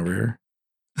her to come over here?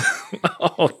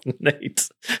 Oh, Nate.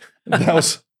 That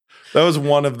was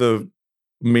one of the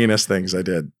meanest things I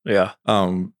did. Yeah.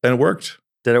 And it worked.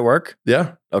 Did it work?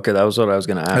 Yeah. Okay. That was what I was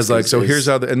going to ask. I was like, here's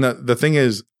how, and the thing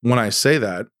is, when I say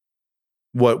that,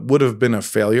 what would have been a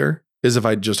failure is if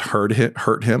I just hurt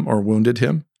him or wounded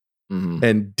him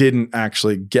and didn't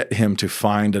actually get him to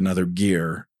find another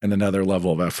gear and another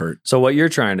level of effort. So what you're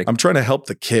I'm trying to help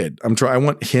the kid. I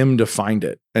want him to find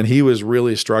it. And he was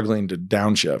really struggling to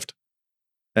downshift.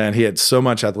 And he had so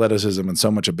much athleticism and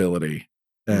so much ability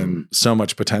and so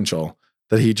much potential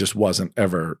that he just wasn't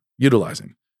ever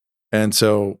utilizing. And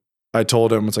so I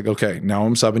told him, it's like, okay, now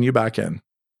I'm subbing you back in.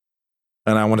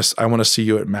 And I want to see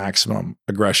you at maximum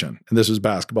aggression. And this was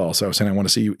basketball. So I was saying, I want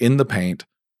to see you in the paint,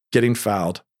 getting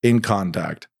fouled, in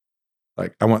contact.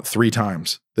 Like, I want 3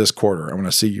 times this quarter. I want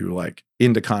to see you like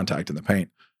into contact in the paint.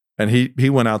 And he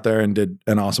went out there and did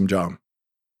an awesome job.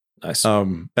 Nice.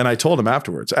 And I told him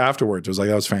afterwards, it was like,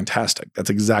 that was fantastic.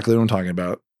 That's exactly what I'm talking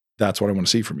about. That's what I want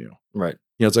to see from you. Right.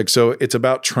 It's like, so it's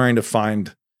about trying to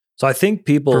find. So I think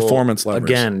people, performance levers.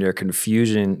 Again, you're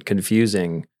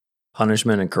confusing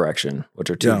punishment and correction,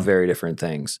 which are two very different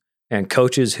things. And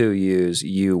coaches who use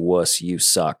 "you wuss, you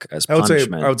suck" as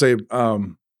punishment. I would say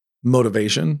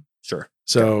motivation. Sure.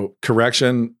 So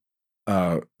correction,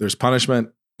 there's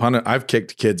punishment. I've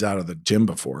kicked kids out of the gym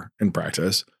before in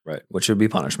practice. Right. Which would be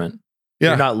punishment. Yeah.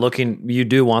 You're not looking, you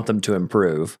do want them to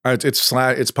improve.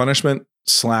 It's punishment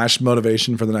 /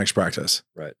 motivation for the next practice.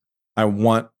 Right. I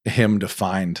want him to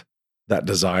find that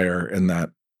desire and that,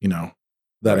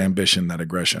 that ambition, that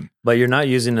aggression. But you're not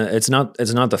using it. It's not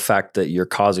the fact that you're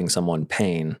causing someone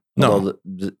pain. No,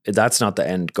 that's not the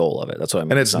end goal of it. That's what I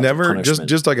mean. And it's never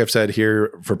just like I've said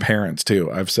here for parents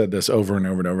too. I've said this over and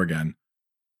over and over again.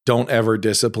 Don't ever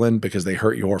discipline because they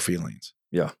hurt your feelings.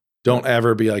 Yeah. Don't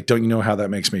ever be like, don't you know how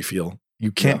that makes me feel?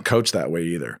 You can't coach that way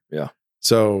either. Yeah.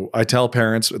 So I tell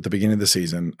parents at the beginning of the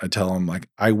season, I tell them like,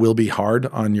 I will be hard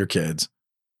on your kids,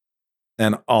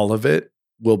 and all of it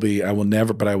will be, I will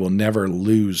never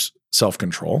lose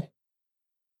self-control.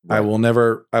 Right. I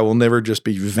will never just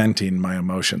be venting my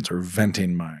emotions or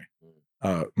venting my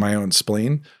own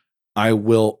spleen. I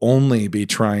will only be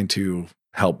trying to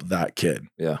help that kid.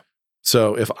 Yeah.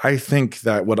 So if I think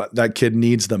that what that kid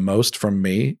needs the most from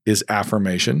me is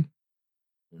affirmation,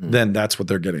 then that's what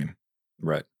they're getting.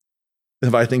 Right.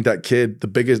 If I think that kid, the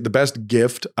best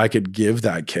gift I could give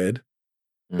that kid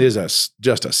is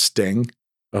just a sting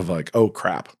of like, oh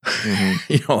crap,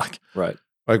 like,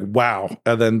 wow.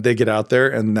 And then they get out there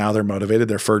and now they're motivated.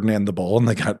 They're Ferdinand the Bull and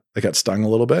they got stung a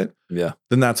little bit. Yeah.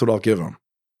 Then that's what I'll give them.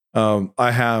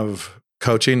 I have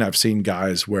coaching. I've seen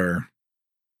guys where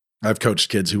I've coached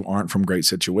kids who aren't from great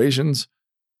situations.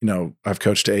 I've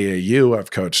coached AAU. I've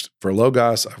coached for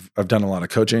Logos. I've done a lot of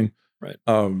coaching, right?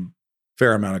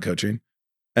 Fair amount of coaching,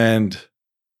 and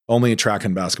only track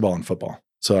and basketball and football.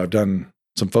 So I've done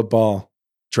some football,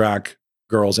 track,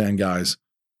 girls and guys,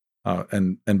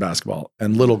 and basketball,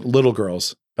 and little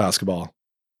girls basketball.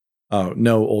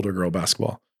 No older girl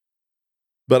basketball.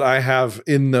 But I have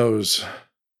in those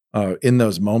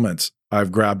moments,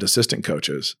 I've grabbed assistant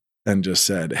coaches and just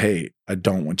said, "Hey, I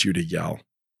don't want you to yell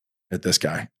at this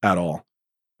guy at all.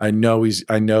 I know he's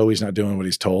not doing what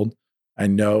he's told. I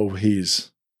know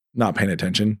he's not paying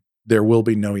attention. There will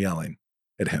be no yelling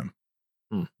at him.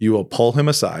 You will pull him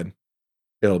aside.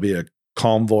 It'll be a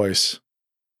calm voice.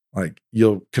 Like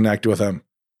you'll connect with him.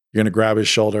 You're going to grab his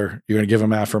shoulder. You're going to give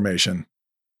him affirmation.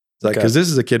 It's like, because this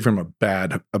is a kid from a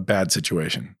bad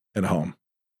situation at home.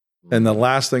 And the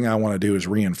last thing I want to do is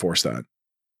reinforce that.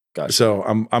 Gotcha. So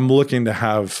I'm looking to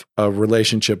have a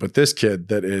relationship with this kid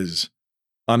that is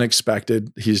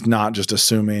unexpected. He's not just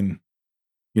assuming,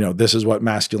 this is what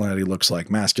masculinity looks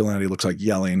like. Masculinity looks like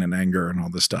yelling and anger and all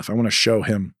this stuff. I want to show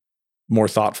him more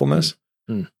thoughtfulness.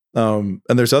 And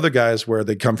there's other guys where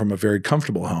they come from a very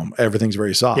comfortable home. Everything's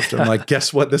very soft. I'm like,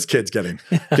 guess what this kid's getting?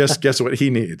 Guess what he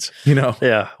needs,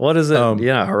 Yeah. What is it?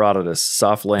 Herodotus,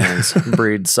 soft lands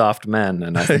breed soft men.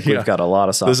 And I think we've got a lot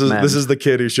of soft men. This is the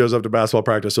kid who shows up to basketball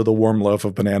practice with a warm loaf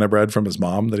of banana bread from his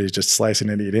mom that he's just slicing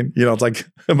and eating. It's like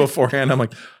beforehand, I'm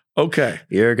like, okay.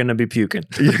 You're going to be puking.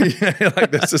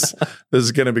 Like this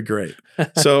is going to be great.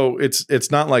 So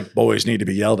it's not like boys need to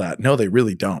be yelled at. No, they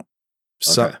really don't.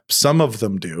 Some of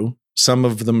them do. Some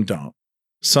of them don't.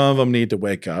 Some of them need to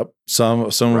wake up. Some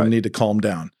of them need to calm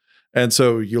down. And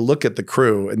so you look at the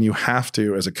crew and you have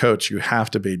to, as a coach, you have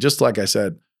to be, just like I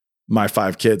said, my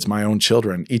 5 kids, my own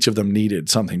children, each of them needed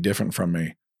something different from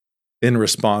me in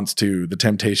response to the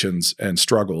temptations and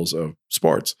struggles of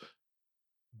sports.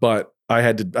 But I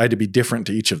had to be different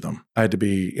to each of them. I had to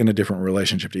be in a different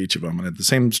relationship to each of them. And the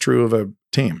same is true of a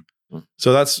team.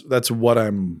 So that's what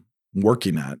I'm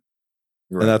working at.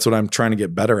 Right. And that's what I'm trying to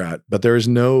get better at. But there is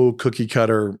no cookie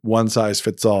cutter, one size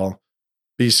fits all.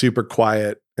 Be super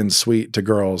quiet and sweet to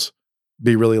girls.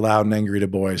 Be really loud and angry to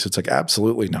boys. It's like,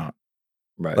 absolutely not.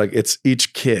 Right. Like it's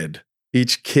each kid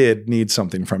needs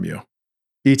something from you.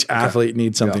 Each athlete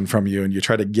needs something from you. And you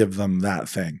try to give them that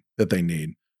thing that they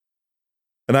need.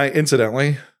 And I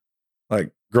incidentally,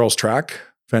 like girls track,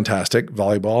 fantastic.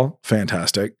 Volleyball,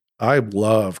 fantastic. I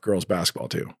love girls basketball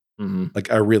too.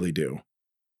 Like I really do.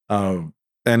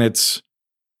 And it's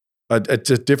a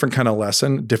different kind of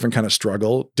lesson, different kind of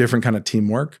struggle, different kind of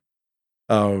teamwork,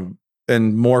 and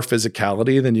more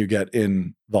physicality than you get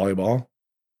in volleyball.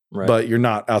 Right. But you're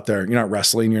not out there. You're not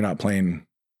wrestling. You're not playing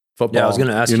football. Yeah, I was going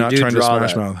to ask you're you. Not trying to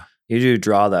smash mouth. You do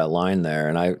draw that line there,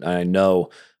 and I know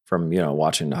from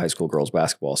watching high school girls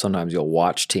basketball. Sometimes you'll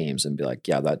watch teams and be like,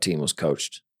 yeah, that team was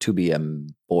coached to be a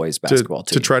boys basketball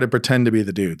team to try to pretend to be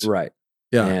the dudes, right?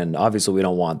 Yeah, and obviously we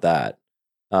don't want that.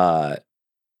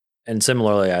 And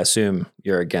similarly, I assume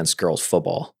you're against girls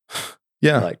football.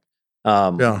 Yeah.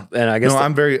 And I guess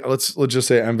let's just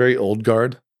say I'm very old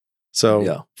guard.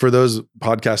 So for those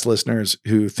podcast listeners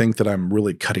who think that I'm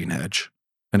really cutting edge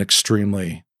and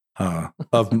extremely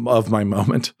of my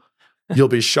moment, you'll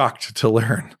be shocked to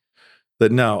learn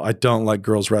that no, I don't like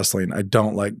girls wrestling. I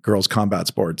don't like girls combat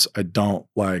sports. I don't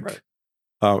like,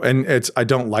 I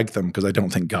don't like them because I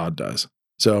don't think God does.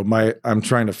 So I'm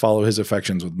trying to follow his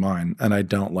affections with mine, and I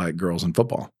don't like girls in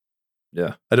football.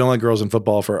 Yeah. I don't like girls in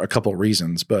football for a couple of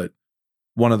reasons, but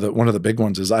one of the big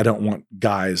ones is I don't want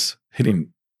guys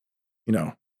hitting,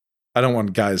 I don't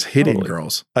want guys hitting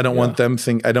girls. I don't want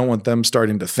them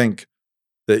starting to think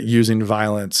that using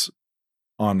violence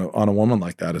on a woman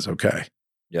like that is okay.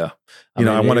 Yeah.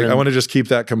 I want to just keep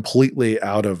that completely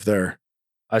out of their.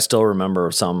 I still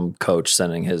remember some coach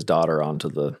sending his daughter onto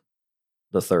the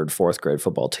 3rd, 4th grade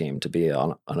football team to be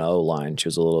on an O-line. She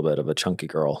was a little bit of a chunky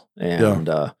girl. And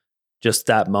just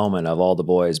that moment of all the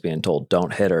boys being told,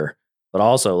 don't hit her, but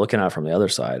also looking at it from the other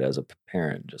side as a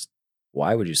parent, just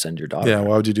why would you send your daughter? Yeah,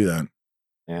 why would you do that?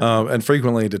 Yeah. And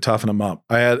frequently to toughen them up.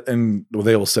 They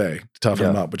will say to toughen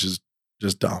them up, which is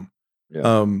just dumb.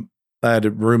 Yeah. I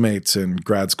had roommates in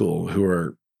grad school who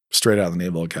were straight out of the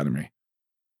Naval Academy.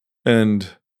 And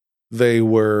they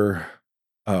were,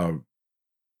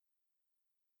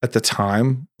 at the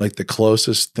time, like the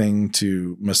closest thing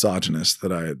to misogynist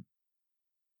that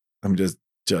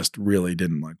just really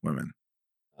didn't like women.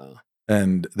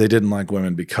 And they didn't like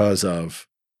women because of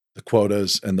the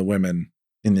quotas and the women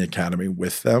in the academy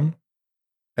with them.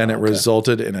 And it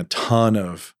resulted in a ton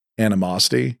of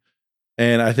animosity.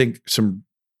 And I think some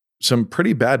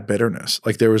pretty bad bitterness.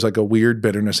 Like there was like a weird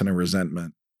bitterness and a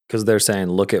resentment. Because they're saying,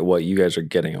 look at what you guys are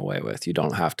getting away with. You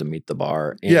don't have to meet the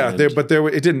bar.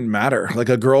 It didn't matter. Like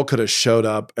a girl could have showed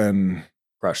up and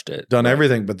crushed it, done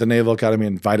everything, but the Naval Academy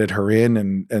invited her in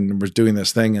and was doing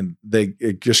this thing, and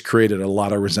it just created a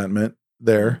lot of resentment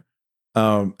there.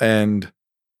 And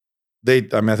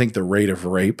I think the rate of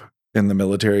rape in the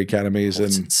military academies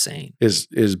insane. Is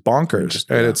bonkers.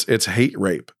 It's hate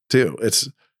rape too.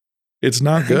 It's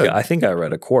not good. I think I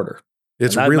read a quarter.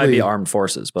 It's that really might be armed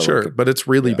forces, but sure, but it's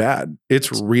really bad.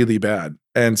 It's really bad.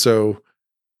 And so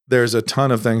there's a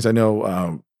ton of things. I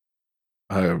know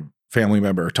a family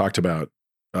member talked about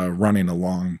running a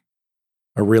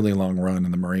really long run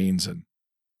in the Marines, and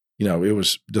it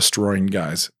was destroying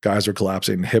guys. Guys were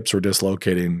collapsing, hips were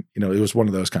dislocating. It was one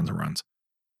of those kinds of runs.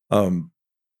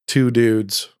 2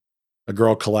 dudes, a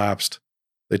girl collapsed.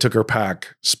 They took her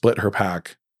pack, split her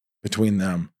pack between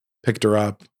them, picked her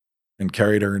up, and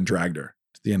carried her and dragged her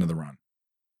to the end of the run.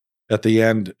 At the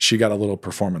end, she got a little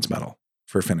performance medal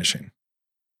for finishing.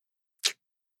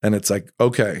 And it's like,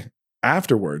 okay,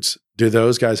 afterwards, do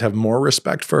those guys have more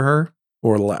respect for her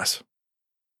or less?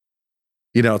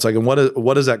 It's like, and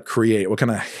what does that create? What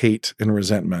kind of hate and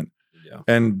resentment? Yeah.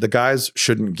 And the guys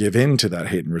shouldn't give in to that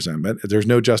hate and resentment. There's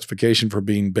no justification for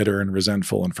being bitter and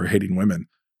resentful and for hating women,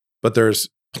 but there's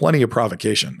plenty of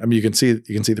provocation. I mean, you can see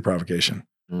the provocation.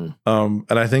 And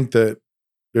I think that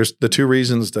there's the 2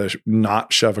 reasons to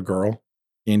not shove a girl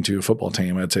into a football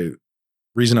team. I'd say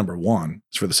reason number 1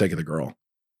 is for the sake of the girl.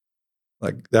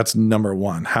 Like that's number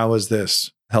 1. How is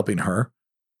this helping her?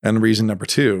 And reason number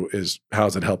 2 is how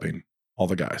is it helping all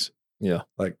the guys? Yeah.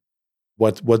 Like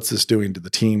what's this doing to the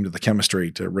team, to the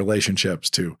chemistry, to relationships,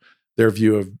 to their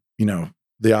view of,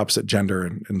 the opposite gender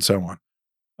and so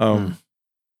on.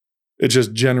 It's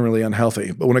just generally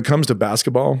unhealthy. But when it comes to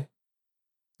basketball,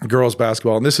 girls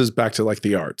basketball, and this is back to like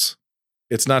the arts.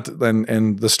 It's not,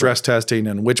 and the stress testing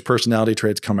and which personality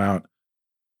traits come out.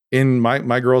 In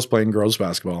my girls playing girls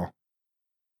basketball,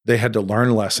 they had to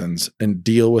learn lessons and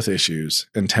deal with issues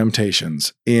and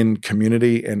temptations in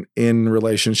community and in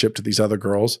relationship to these other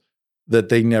girls that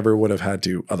they never would have had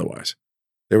to otherwise.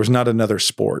 There was not another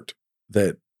sport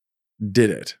that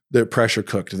did it, that pressure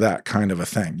cooked that kind of a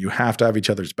thing. You have to have each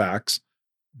other's backs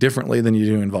differently than you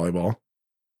do in volleyball.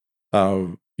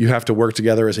 You have to work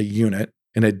together as a unit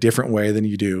in a different way than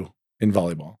you do in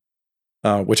volleyball,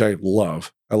 which I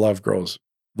love. I love girls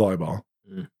volleyball.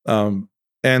 And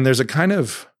there's a kind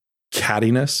of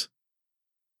cattiness,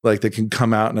 like that can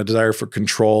come out in a desire for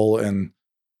control. And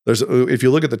if you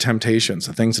look at the temptations,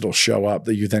 the things that'll show up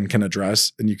that you then can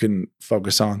address and you can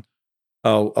focus on,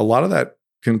 a lot of that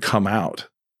can come out.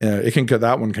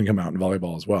 That one can come out in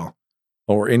volleyball as well,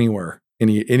 or anywhere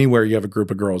you have a group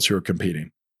of girls who are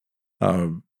competing.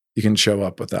 You can show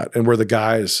up with that. And where the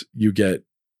guys, you get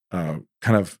kind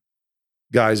of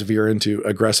guys veer into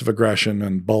aggressive aggression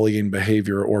and bullying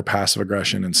behavior or passive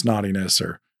aggression and snottiness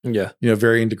or,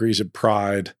 varying degrees of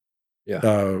pride,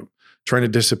 trying to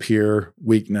disappear,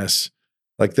 weakness.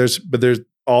 Like there's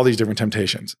all these different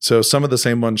temptations. So some of the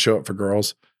same ones show up for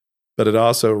girls, but it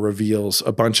also reveals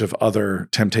a bunch of other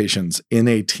temptations in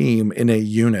a team, in a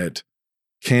unit.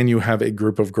 Can you have a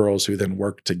group of girls who then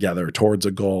work together towards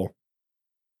a goal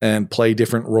and play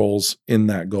different roles in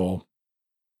that goal?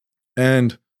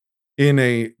 And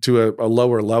to a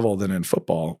lower level than in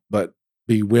football, but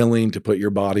be willing to put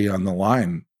your body on the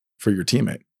line for your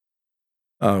teammate.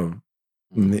 And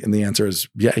the answer is,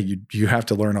 you have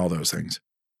to learn all those things.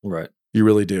 Right. You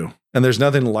really do. And there's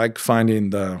nothing like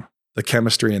finding the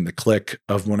chemistry and the click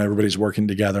of when everybody's working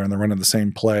together and they're running the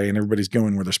same play and everybody's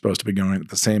going where they're supposed to be going at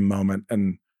the same moment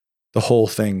and the whole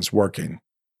thing's working.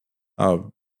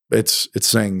 It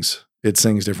sings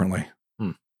differently.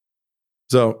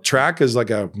 So track is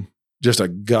like just a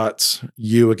guts,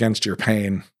 you against your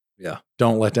pain. Yeah.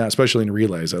 Don't let down, especially in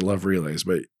relays. I love relays,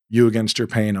 but you against your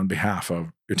pain on behalf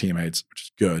of your teammates, which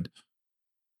is good.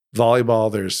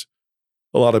 Volleyball, there's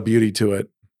a lot of beauty to it.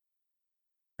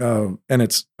 And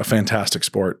it's a fantastic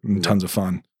sport and tons of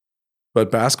fun. But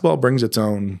basketball brings its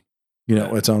own,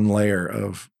 its own layer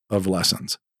of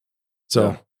lessons.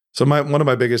 So So one of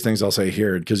my biggest things I'll say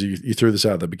here, because you threw this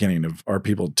out at the beginning of, are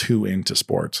people too into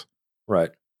sports?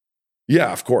 Right.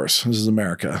 Yeah, of course. This is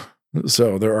America.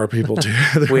 So there are people too.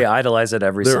 We idolize it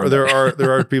every Sunday.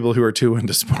 There are people who are too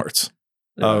into sports.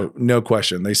 Yeah. No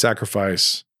question. They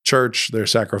sacrifice church. They're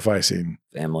sacrificing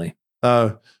family.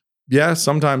 Yeah,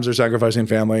 sometimes they're sacrificing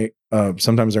family.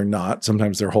 Sometimes they're not.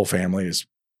 Sometimes their whole family is,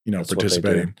 That's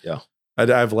participating. Yeah. I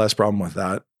have less problem with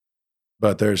that.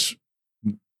 But there's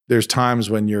times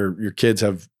when your kids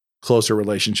have closer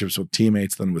relationships with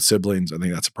teammates than with siblings. I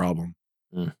think that's a problem.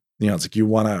 It's like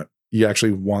you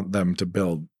actually want them to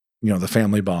build, the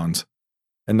family bonds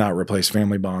and not replace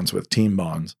family bonds with team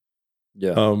bonds.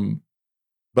 Yeah.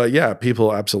 But yeah,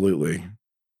 people absolutely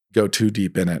go too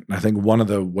deep in it. And I think one of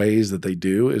the ways that they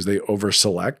do is they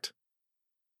over-select.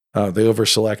 They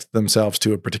over-select themselves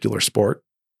to a particular sport.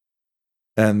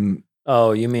 And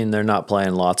oh, you mean they're not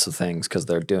playing lots of things because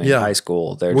they're doing high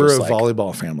school. We're just a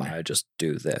volleyball family. I just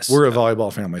do this. We're a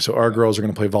volleyball family. So our girls are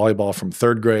going to play volleyball from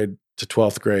 3rd grade to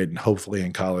 12th grade and hopefully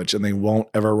in college. And they won't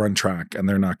ever run track and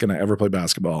they're not going to ever play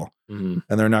basketball and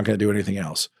they're not going to do anything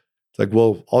else. It's like,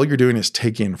 well, all you're doing is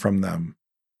taking from them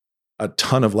a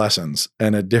ton of lessons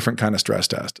and a different kind of stress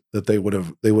test that they would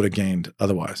have gained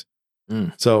otherwise.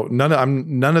 So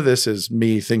none of this is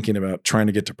me thinking about trying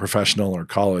to get to professional or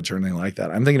college or anything like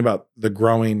that. I'm thinking about the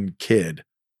growing kid,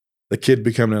 the kid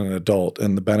becoming an adult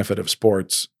and the benefit of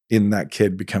sports in that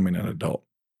kid becoming an adult.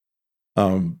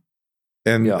 I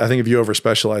think if you over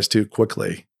specialize too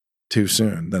quickly, too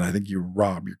soon, then I think you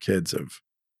rob your kids of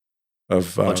a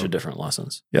bunch of different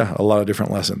lessons. Yeah. A lot of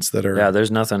different lessons that are,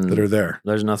 there's nothing that are there.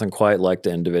 There's nothing quite like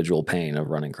the individual pain of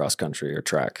running cross country or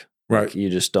track. Right. Like you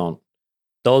just don't.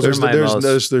 There's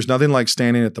nothing like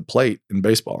standing at the plate in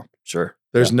baseball. Sure.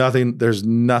 There's nothing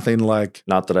like.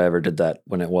 Not that I ever did that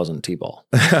when it wasn't T-ball.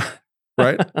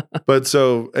 Right. But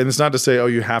and it's not to say,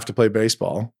 you have to play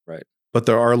baseball. Right. But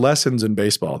there are lessons in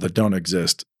baseball that don't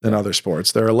exist in other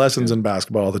sports. There are lessons in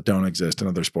basketball that don't exist in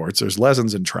other sports. There's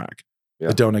lessons in track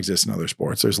that don't exist in other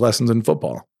sports. There's lessons in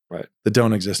football that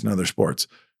don't exist in other sports.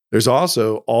 There's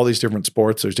also all these different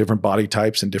sports. There's different body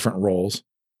types and different roles,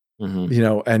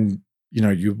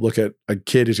 you look at a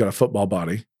kid who's got a football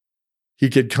body. He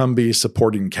could come be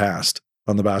supporting cast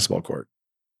on the basketball court,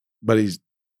 but he's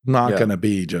not going to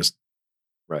be just,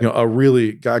 a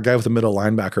really guy with a middle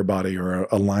linebacker body or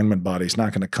a lineman body is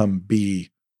not going to come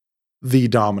be the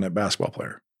dominant basketball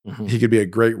player. He could be a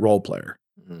great role player,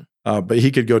 but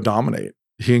he could go dominate.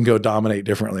 He can go dominate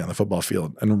differently on the football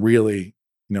field and really,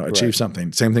 achieve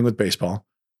something. Same thing with baseball.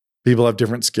 People have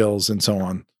different skills and so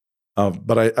on.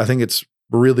 But I think it's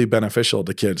really beneficial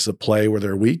to kids to play where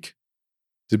they're weak,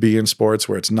 to be in sports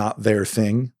where it's not their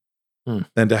thing,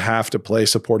 and to have to play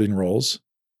supporting roles.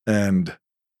 And,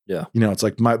 it's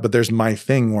like but there's my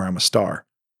thing where I'm a star.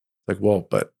 Like, well,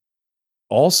 but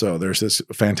also there's this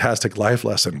fantastic life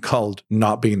lesson called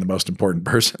not being the most important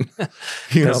person.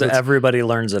 Because everybody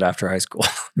learns it after high school.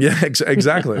 Yeah,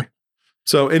 exactly.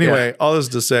 So anyway, all this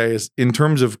to say is in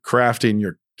terms of crafting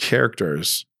your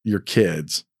characters, your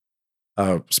kids,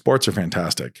 sports are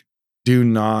fantastic.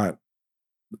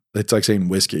 It's like saying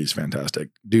whiskey is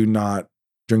fantastic. Do not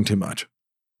drink too much.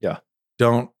 Yeah.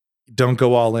 Don't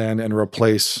go all in and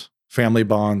replace family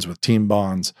bonds with team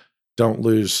bonds. Don't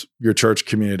lose your church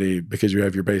community because you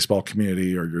have your baseball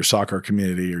community or your soccer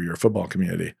community or your football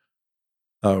community.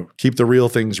 Keep the real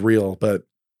things real, but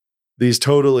these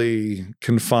totally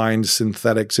confined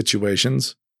synthetic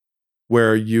situations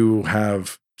where you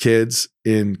have kids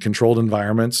in controlled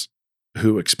environments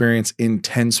who experience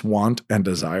intense want and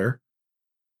desire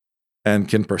and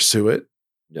can pursue it.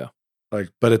 Yeah.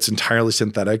 But it's entirely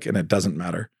synthetic and it doesn't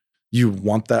matter. You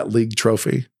want that league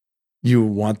trophy. You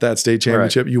want that state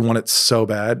championship. Right. You want it so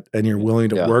bad and you're willing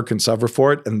to work and suffer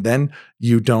for it. And then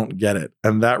you don't get it.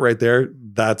 And that right there,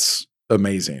 that's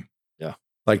amazing. Yeah.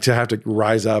 To have to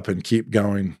rise up and keep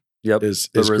going. Yep. Is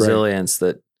the resilience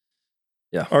great.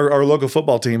 Our local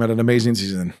football team had an amazing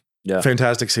season. Yeah.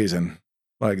 Fantastic season.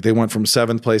 They went from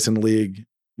 7th place in the league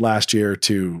last year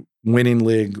to winning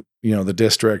league, the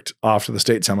district, off to the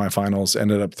state semifinals,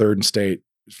 ended up 3rd in state.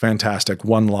 Fantastic.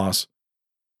 1 loss.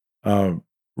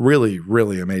 Really,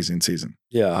 really amazing season.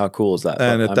 Yeah. How cool is that?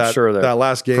 And at that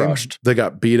last game, crushed. They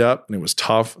got beat up and it was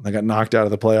tough. They got knocked out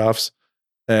of the playoffs.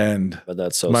 But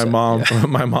that's so my sad.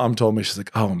 My mom told me, she's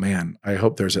like, oh man, I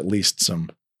hope there's at least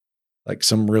some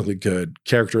really good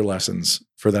character lessons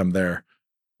for them there.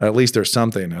 At least there's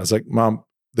something. I was like, Mom,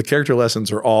 the character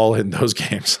lessons are all in those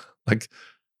games.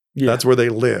 That's where they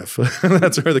live.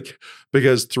 That's where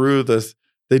because through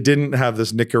they didn't have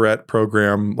this Nicorette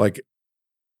program,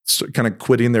 kind of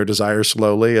quitting their desire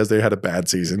slowly as they had a bad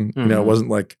season. It wasn't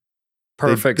like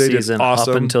perfect they did season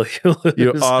awesome. up until you lose.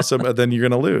 You're awesome, and then you're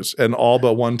going to lose. And all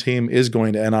but one team is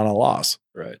going to end on a loss.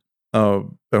 Right.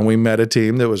 And we met a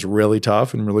team that was really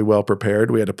tough and really well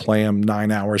prepared. We had to play them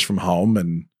 9 hours from home,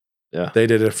 and they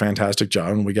did a fantastic job,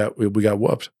 and we got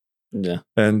whooped. Yeah.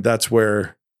 And that's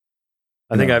where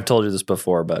I think I've told you this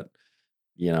before, but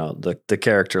the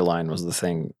character line was the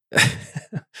thing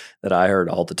that I heard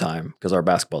all the time because our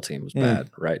basketball team was bad,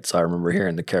 right? So I remember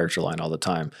hearing the character line all the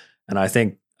time. And I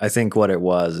think what it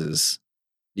was is,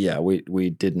 we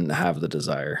didn't have the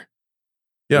desire.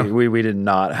 Yeah. We did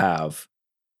not have,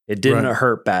 it didn't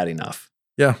hurt bad enough.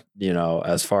 Yeah.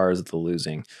 As far as the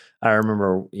losing. I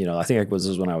remember, I think this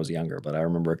was when I was younger, but I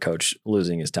remember a coach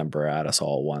losing his temper at us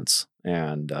all once.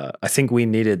 And I think we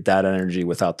needed that energy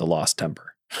without the lost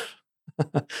temper.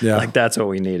 Yeah. Like that's what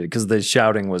we needed, because the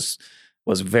shouting was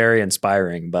very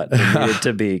inspiring, but it needed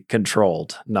to be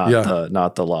controlled, not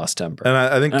the lost temper. And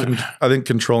I think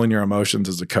controlling your emotions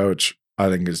as a coach, I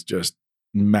think, is just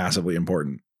massively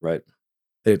important. Right.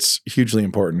 It's hugely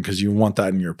important because you want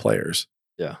that in your players.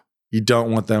 Yeah. You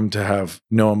don't want them to have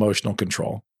no emotional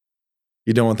control.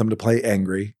 You don't want them to play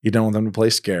angry. You don't want them to play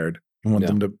scared. You want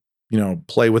them to,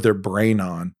 play with their brain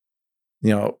on,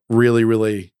 really,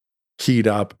 really keyed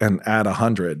up and at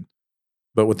 100,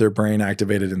 but with their brain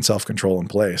activated and self-control in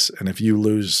place. And if you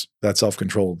lose that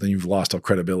self-control, then you've lost all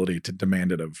credibility to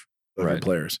demand it of your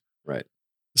players. Right.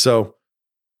 So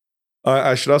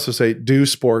I should also say, do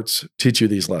sports teach you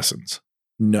these lessons?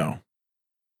 No.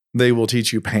 They will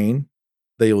teach you pain.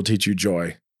 They will teach you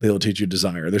joy. They will teach you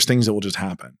desire. There's things that will just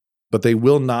happen, but they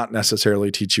will not necessarily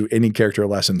teach you any character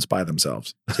lessons by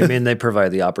themselves. You mean they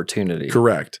provide the opportunity?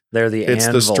 Correct. They're the It's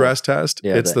anvil. the stress test.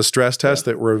 Yeah, it's the stress test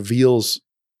that reveals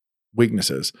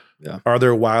weaknesses. Yeah. Are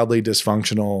there wildly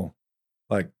dysfunctional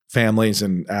families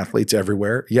and athletes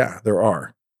everywhere? Yeah, there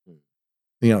are.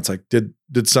 It's like, did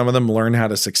some of them learn how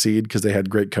to succeed because they had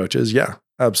great coaches? Yeah,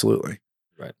 absolutely.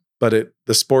 Right. But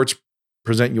the sports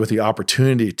present you with the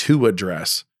opportunity to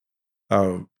address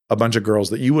a bunch of girls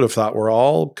that you would have thought were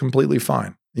all completely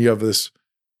fine. You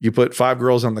put 5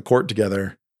 girls on the court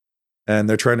together and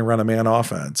they're trying to run a man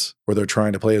offense, or they're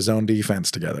trying to play a zone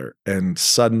defense together. And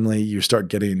suddenly you start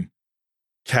getting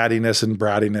cattiness and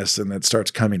brattiness, and it starts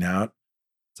coming out.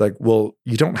 It's like, well,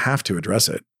 you don't have to address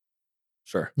it.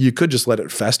 Sure. You could just let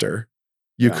it fester.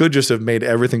 You could just have made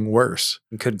everything worse.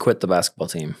 You could quit the basketball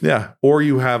team. Yeah. Or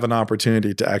you have an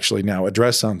opportunity to actually now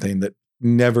address something that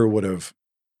never would have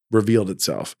revealed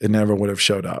itself. It never would have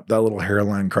showed up. That little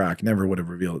hairline crack never would have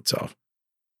revealed itself.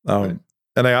 And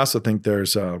I also think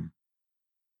there's,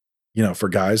 for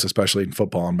guys, especially in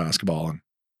football and basketball and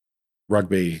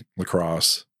rugby,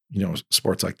 lacrosse,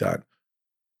 sports like that,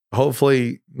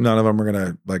 hopefully none of them are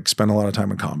going to spend a lot of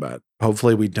time in combat.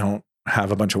 Hopefully we don't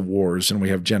have a bunch of wars and we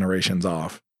have generations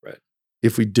off. Right.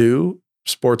 If we do,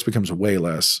 sports becomes way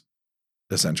less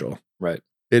essential. Right.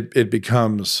 It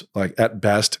becomes at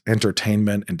best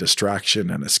entertainment and distraction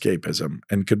and escapism,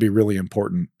 and could be really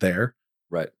important there.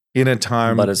 Right. In a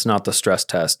time, but it's not the stress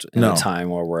test in a time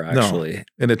where we're actually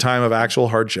in a time of actual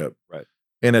hardship. Right.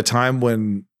 In a time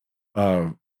when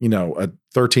a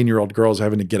 13-year-old girl is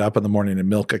having to get up in the morning and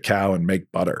milk a cow and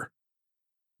make butter.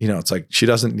 It's like, she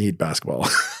doesn't need basketball.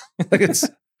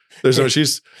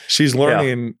 She's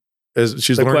learning as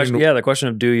she's learning. The question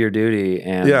of do your duty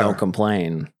and don't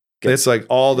complain. It's like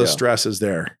all the stress is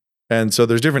there. And so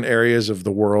there's different areas of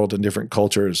the world and different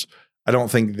cultures. I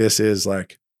don't think this is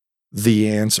the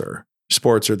answer.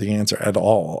 Sports are the answer at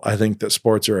all. I think that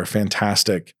sports are a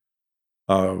fantastic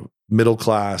middle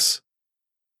class,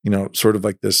 sort of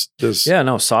this.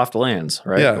 Soft lands,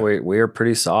 right? Yeah. We are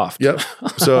pretty soft. Yep.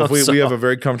 So if we have a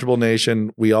very comfortable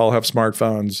nation, we all have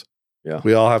smartphones. Yeah.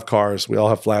 We all have cars. We all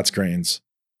have flat screens.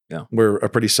 Yeah. We're a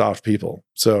pretty soft people.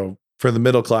 So for the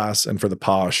middle class and for the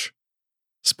posh,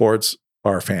 sports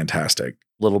are fantastic.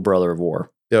 Little brother of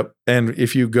war. Yep. And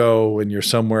if you go and you're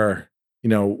somewhere,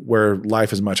 where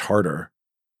life is much harder,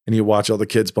 and you watch all the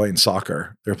kids playing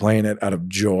soccer, they're playing it out of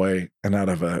joy and out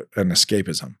of an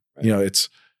escapism. Right.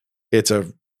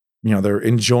 They're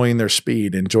enjoying their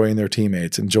speed, enjoying their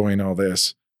teammates, enjoying all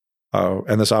this,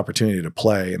 and this opportunity to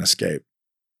play and escape.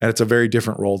 And it's a very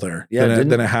different role there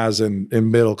than it has in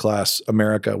middle class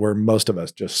America, where most of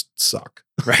us just suck.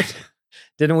 Right.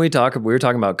 We were talking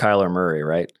about Kyler Murray,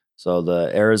 right? So the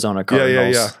Arizona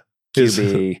Cardinals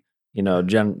QB,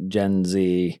 Gen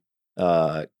Z,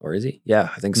 or is he? Yeah,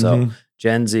 I think so. Mm-hmm.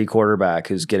 Gen Z quarterback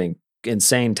who's getting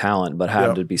insane talent, but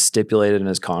had to be stipulated in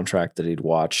his contract that he'd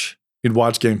watch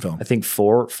game film. I think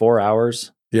 4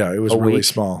 hours. Yeah, it was really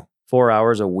small. 4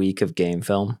 hours a week of game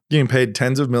film. Getting paid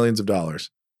tens of millions of dollars.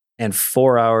 And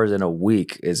 4 hours in a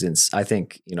week is I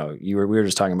think, we were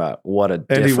just talking about what a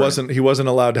and he wasn't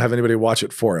allowed to have anybody watch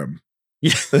it for him.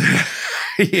 Yeah.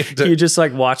 You just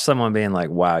like watch someone being like,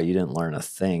 wow, you didn't learn a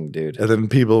thing, dude. And then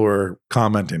people were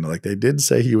commenting like they did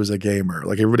say he was a gamer.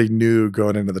 Like everybody knew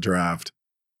going into the draft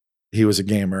he was a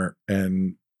gamer,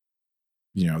 and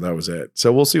that was it.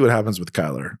 So we'll see what happens with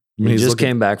Kyler. I mean, he just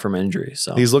came back from injury,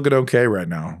 so he's looking okay right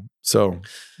now. So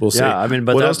we'll see. Yeah, I mean,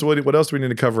 but what else do we need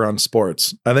to cover on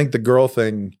sports? I think the girl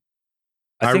thing.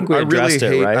 I think we addressed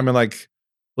it, right? I mean, like,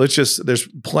 there's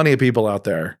plenty of people out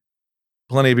there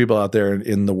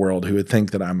in the world who would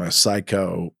think that I'm a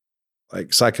psycho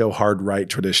hard right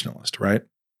traditionalist, right?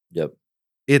 Yep.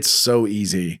 It's so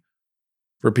easy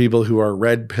for people who are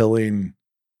red pilling,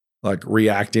 like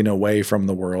reacting away from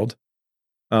the world,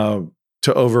 to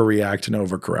overreact and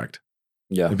overcorrect.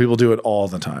 Yeah. And people do it all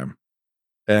the time.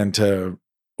 And to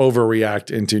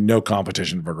overreact into no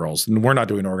competition for girls. And we're not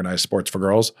doing organized sports for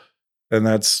girls. And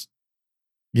that's,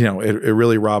 it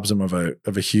really robs them of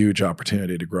a huge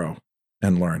opportunity to grow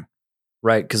and learn.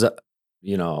 Right. Cause I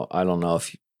don't know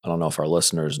if our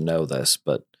listeners know this,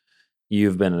 but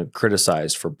you've been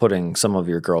criticized for putting some of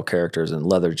your girl characters in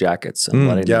leather jackets and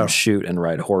letting them shoot and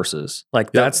ride horses.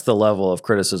 Like that's the level of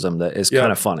criticism that is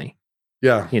kind of funny.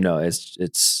 Yeah.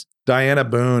 It's Diana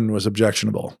Boone was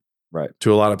objectionable, right,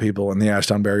 to a lot of people in the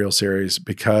Ashdown Burial series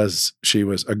because she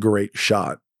was a great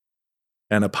shot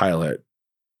and a pilot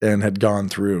and had gone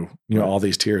through, all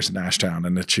these tiers in Ashdown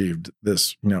and achieved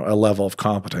this, a level of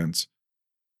competence.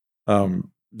 That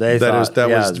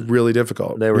was really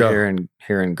difficult. They were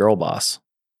hearing girl boss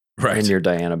in your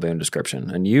Diana Boone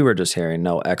description. And you were just hearing,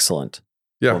 no, excellent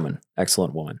woman,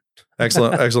 excellent woman.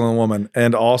 excellent woman.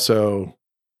 And also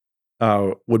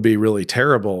would be really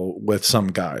terrible with some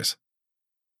guys.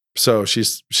 So what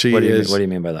do you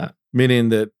mean by that? Meaning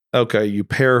that, okay, you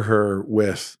pair her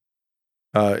with,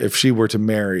 if she were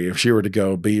to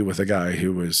go be with a guy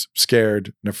who was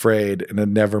scared and afraid and had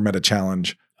never met a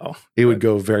challenge, it would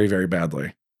go very, very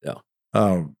badly.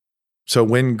 Yeah. So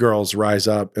when girls rise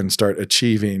up and start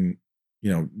achieving,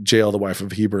 Jael, the wife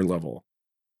of Heber level,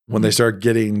 when they start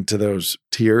getting to those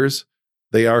tiers,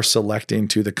 they are selecting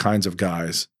to the kinds of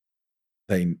guys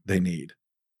they need.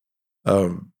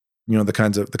 The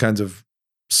kinds of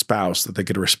spouse that they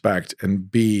could respect and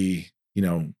be,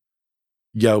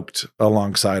 yoked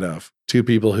alongside of. Two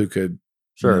people who could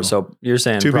So you're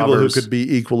saying two people who could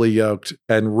be equally yoked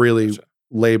and really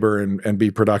labor and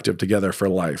be productive together for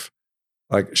life.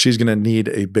 Like she's going to need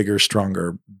a bigger,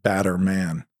 stronger, badder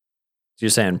man. So you're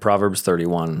saying Proverbs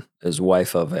 31 is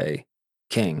wife of a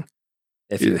king.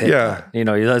 If you hit that,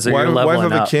 that's wife, you're leveling wife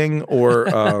of up. A king or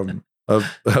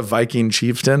a Viking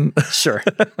chieftain. Sure.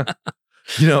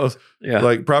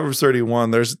 Like Proverbs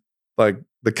 31, there's like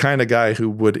the kind of guy who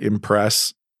would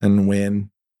impress and win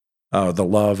the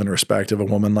love and respect of a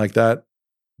woman like that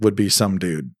would be some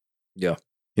dude. Yeah.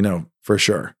 For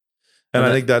sure. And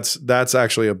I think that's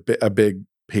actually a big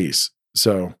piece.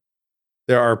 So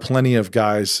there are plenty of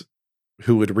guys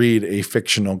who would read a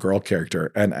fictional girl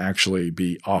character and actually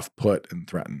be off put and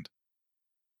threatened.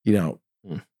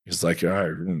 He's like,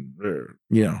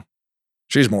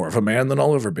 she's more of a man than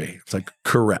I'll ever be. It's like,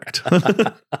 correct.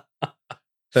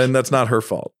 And that's not her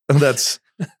fault. That's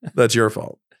your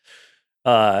fault.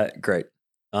 Great.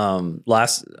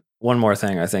 Last one more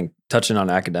thing, I think, touching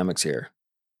on academics here.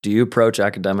 Do you approach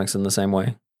academics in the same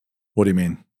way? What do you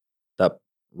mean? That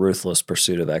ruthless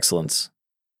pursuit of excellence,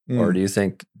 or do you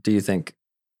think?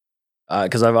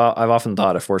 Because I've often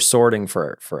thought if we're sorting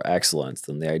for excellence,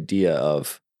 then the idea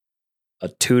of a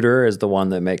tutor is the one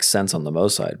that makes sense on the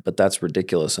most side, but that's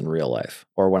ridiculous in real life.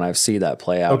 Or when I see that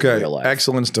play out in real life.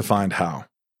 Excellence defined how?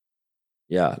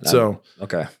 Yeah.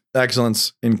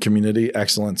 Excellence in community,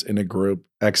 excellence in a group,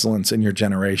 excellence in your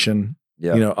generation,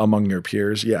 among your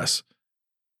peers. Yes.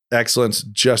 Excellence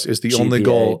just is the GPA. Only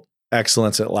goal.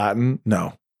 Excellence at Latin.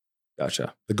 No.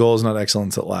 Gotcha. The goal is not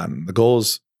excellence at Latin. The goal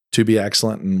is to be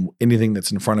excellent in anything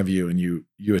that's in front of you and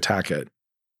you attack it,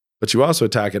 but you also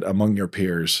attack it among your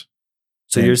peers.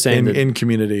 So you're saying in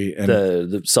community and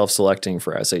the self-selecting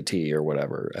for SAT or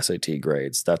whatever, SAT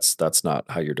grades, that's not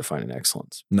how you're defining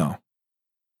excellence. No,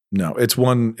 it's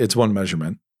one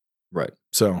measurement. Right.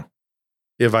 So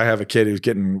if I have a kid who's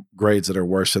getting grades that are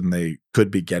worse than they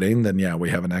could be getting, then we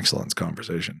have an excellence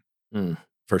conversation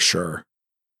for sure.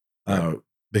 Right.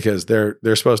 Because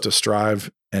they're supposed to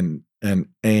strive and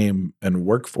aim and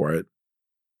work for it.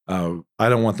 I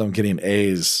don't want them getting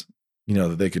A's,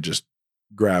 that they could just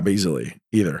grab easily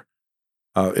either.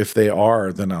 If they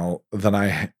are, then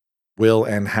I will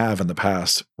and have in the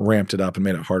past ramped it up and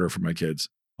made it harder for my kids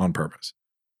on purpose.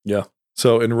 Yeah.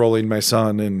 So enrolling my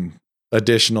son in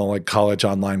additional like college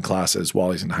online classes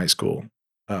while he's in high school,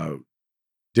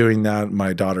 doing that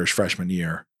my daughter's freshman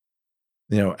year,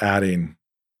 adding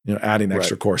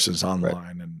extra courses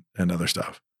online and other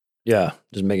stuff. Yeah.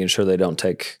 Just making sure they don't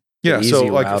take. Yeah. So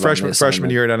like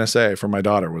freshman year at NSA for my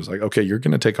daughter was like, okay, you're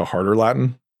going to take a harder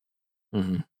Latin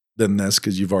than this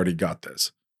because you've already got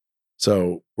this.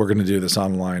 So we're going to do this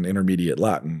online intermediate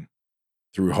Latin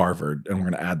through Harvard, and we're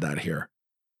going to add that here.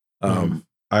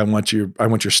 I want your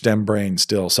STEM brain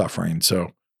still suffering.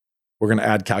 So we're going to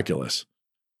add calculus,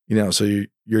 so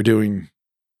you're doing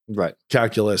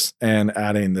calculus and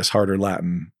adding this harder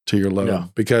Latin to your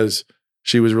load because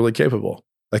she was really capable.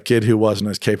 A kid who wasn't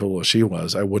as capable as she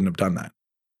was, I wouldn't have done that.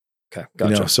 Okay.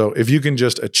 Gotcha. So if you can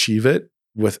just achieve it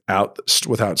without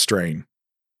strain,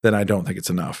 then I don't think it's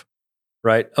enough.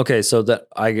 Right. Okay. So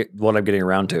what I'm getting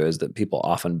around to is that people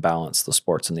often balance the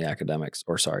sports and the academics,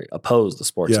 oppose the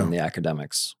sports and the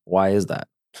academics. Why is that?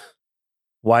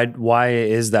 Why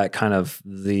is that kind of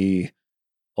the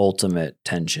ultimate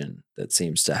tension that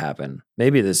seems to happen?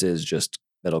 Maybe this is just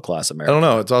middle-class America. I don't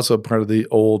know. It's also part of the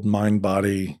old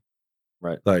mind-body,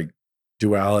 like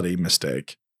duality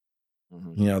mistake.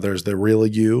 There's the real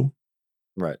you,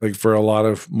 like for a lot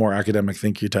of more academic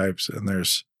think you types, and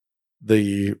there's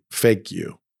the fake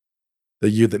you,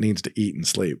 the you that needs to eat and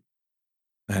sleep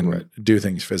and do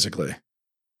things physically.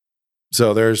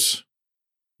 So there's,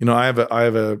 I have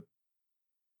a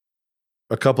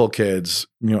couple of kids,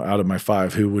 out of my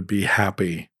 5 who would be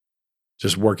happy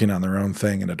just working on their own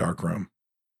thing in a dark room.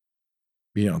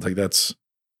 Like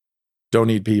don't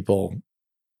need people,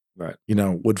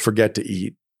 would forget to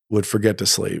eat, would forget to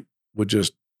sleep, would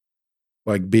just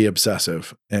like be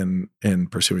obsessive in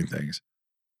pursuing things.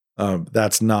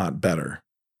 That's not better.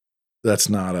 That's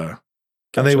not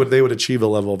and they would achieve a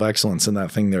level of excellence in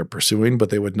that thing they're pursuing, but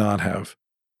they would not have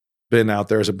been out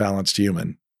there as a balanced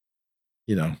human,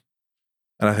 and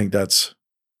I think that's,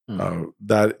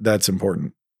 that's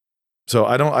important. So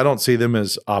I don't see them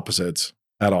as opposites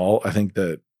at all. I think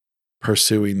that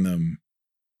pursuing them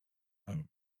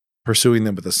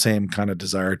with the same kind of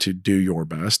desire to do your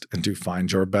best and to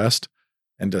find your best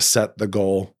and to set the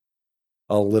goal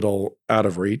a little out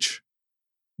of reach,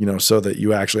 so that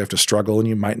you actually have to struggle and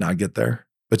you might not get there,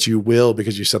 but you will,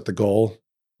 because you set the goal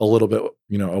a little bit,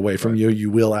 away from you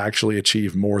will actually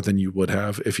achieve more than you would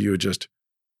have if you had just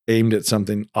aimed at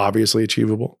something obviously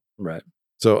achievable. Right.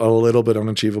 So a little bit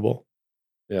unachievable.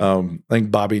 Yeah. I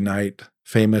think Bobby Knight,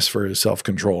 famous for his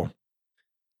self-control.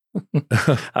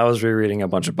 I was rereading a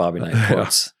bunch of Bobby Knight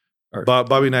quotes.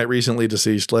 Bobby Knight, recently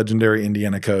deceased, legendary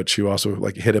Indiana coach who also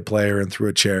like hit a player and threw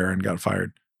a chair and got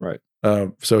fired. Right.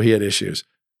 So he had issues,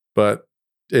 but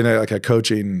in a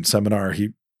coaching seminar, he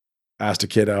asked a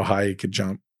kid how high he could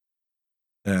jump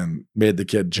and made the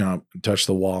kid jump and touch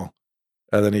the wall.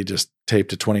 And then he just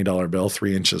taped a $20 bill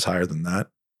 3 inches higher than that.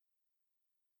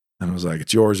 And was like,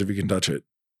 it's yours if you can touch it.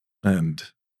 And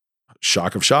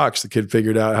shock of shocks, the kid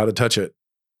figured out how to touch it.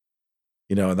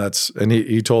 And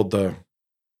he told the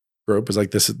group is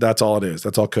like, that's all it is.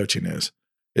 That's all coaching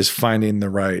is finding the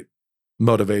right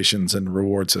motivations and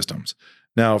reward systems.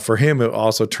 Now for him, it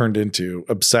also turned into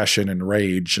obsession and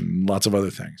rage and lots of other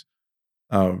things.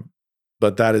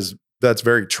 But that's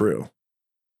very true.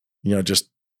 Just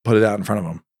put it out in front of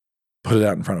them.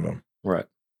 Right.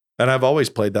 And I've always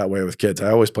played that way with kids.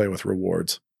 I always play with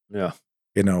rewards. Yeah.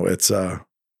 It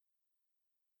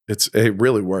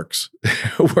really works.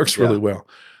 It works really well.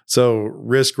 So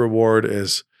risk reward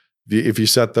is if you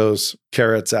set those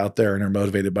carrots out there and are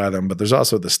motivated by them, but there's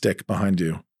also the stick behind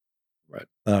you. Right.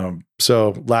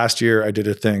 So last year I did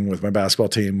a thing with my basketball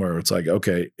team where it's like,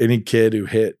 okay, any kid who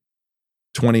hit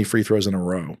 20 free throws in a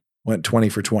row, went 20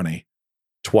 for 20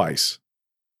 twice,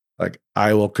 like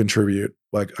I will contribute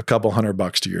like a couple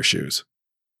 $100 to your shoes.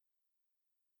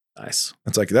 Nice.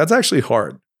 It's like, that's actually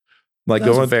hard. Like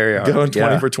That's very hard. Going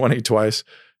 20 for 20 twice.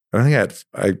 I think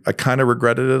I kind of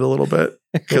regretted it a little bit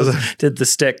because did the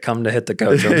stick come to hit the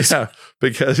coach?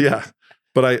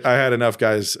 But I had enough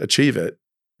guys achieve it.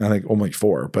 I think only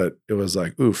 4, but it was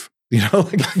like, oof,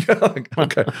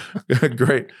 okay,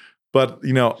 great. But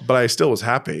I still was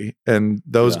happy. And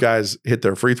those guys hit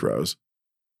their free throws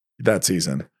that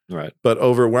season. Right. But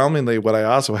overwhelmingly, what I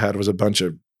also had was a bunch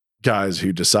of guys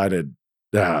who decided,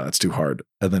 that's too hard.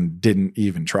 And then didn't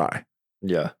even try.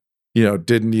 Yeah.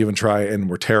 Didn't even try and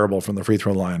were terrible from the free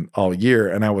throw line all year.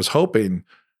 And I was hoping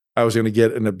I was going to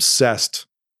get an obsessed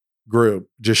group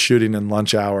just shooting in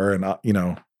lunch hour and,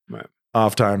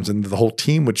 off times, and the whole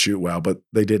team would shoot well, but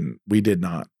they didn't. We did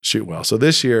not shoot well. So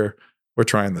this year we're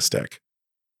trying the stick.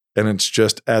 And it's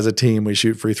just as a team, we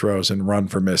shoot free throws and run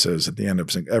for misses at the end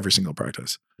of every single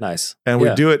practice. Nice. And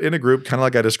we do it in a group, kind of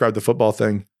like I described the football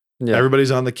thing. Yeah.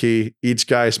 Everybody's on the key. Each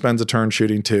guy spends a turn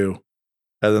shooting 2.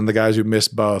 And then the guys who miss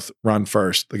both run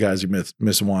first. The guys who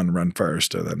miss 1 run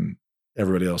first. And then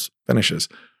everybody else finishes.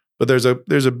 But there's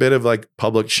a bit of like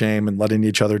public shame and letting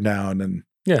each other down and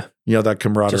that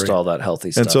camaraderie. Just all that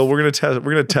healthy stuff. And so we're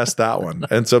gonna test that one.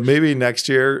 And so maybe next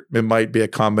year it might be a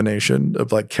combination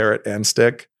of like carrot and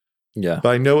stick. Yeah. But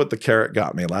I know what the carrot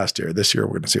got me last year. This year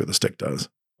we're gonna see what the stick does.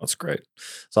 That's great.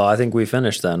 So I think we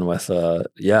finished then with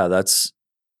that's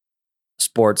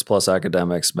sports plus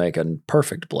academics make a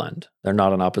perfect blend. They're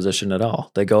not in opposition at all.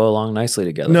 They go along nicely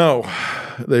together. No,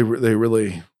 they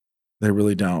really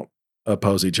don't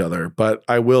oppose each other. But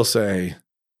I will say,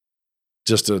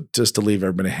 just to leave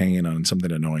everybody hanging on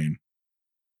something annoying.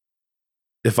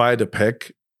 If I had to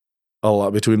pick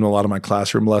between a lot of my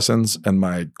classroom lessons and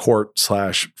my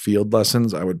court/field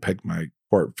lessons, I would pick my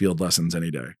court field lessons any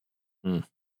day.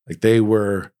 Like they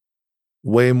were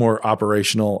way more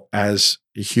operational as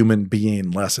human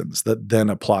being lessons that then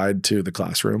applied to the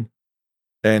classroom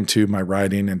and to my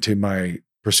writing and to my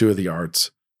pursuit of the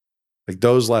arts. Like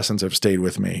those lessons have stayed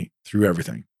with me through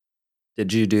everything.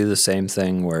 Did you do the same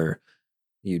thing where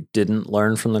you didn't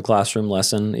learn from the classroom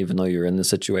lesson, even though you're in the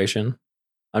situation?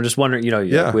 I'm just wondering,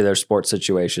 with their sports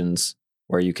situations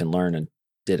where you can learn and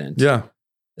didn't. Yeah,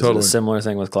 Is it a similar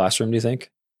thing with classroom, do you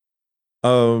think?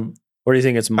 Or do you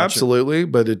think it's much? Absolutely,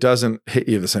 but it doesn't hit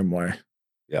you the same way.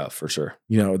 Yeah, for sure.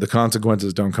 The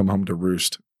consequences don't come home to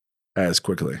roost as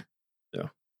quickly. Yeah.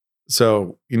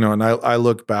 So, and I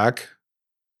look back,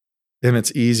 and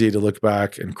it's easy to look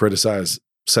back and criticize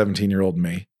 17-year-old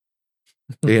me,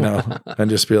 and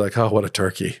just be like, oh, what a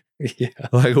turkey. Yeah.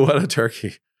 Like, what a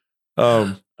turkey.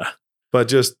 But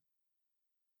just,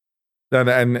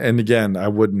 and again,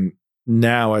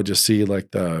 I just see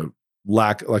like the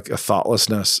lack, like a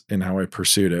thoughtlessness in how I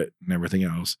pursued it and everything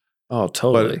else. Oh,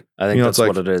 totally. But, I think that's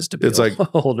what it is to be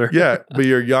older. Yeah, but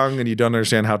you're young and you don't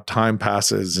understand how time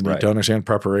passes and you don't understand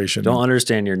preparation. Don't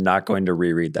understand you're not going to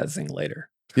reread that thing later.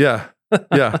 Yeah.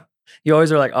 Yeah. You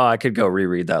always are like, oh, I could go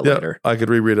reread that later. I could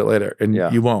reread it later. And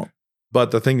you won't.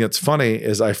 But the thing that's funny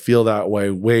is I feel that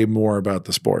way more about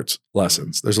the sports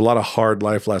lessons. There's a lot of hard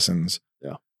life lessons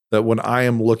that when I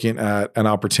am looking at an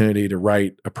opportunity to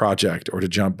write a project or to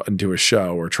jump into a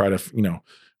show or try to, when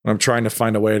I'm trying to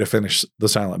find a way to finish The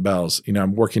Silent Bells,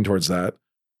 I'm working towards that.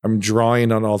 I'm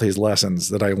drawing on all these lessons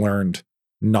that I learned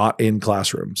not in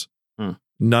classrooms.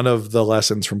 None of the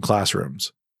lessons from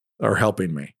classrooms are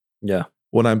helping me. Yeah.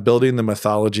 When I'm building the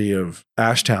mythology of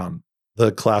Ashtown,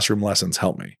 the classroom lessons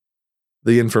help me.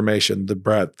 The information, the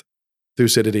breadth,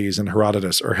 Thucydides and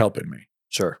Herodotus are helping me.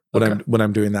 Sure. When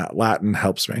I'm doing that, Latin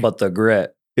helps me. But the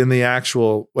grit in the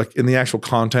actual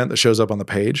content that shows up on the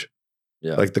page,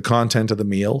 like the content of the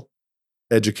meal,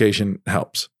 education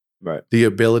helps. Right. The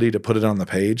ability to put it on the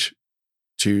page,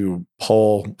 to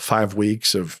pull 5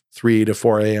 weeks of 3 to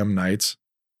 4 a.m. nights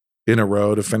in a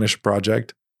row to finish a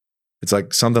project. It's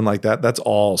like something like that. That's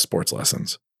all sports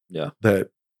lessons. Yeah.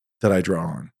 That I draw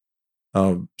on.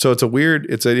 So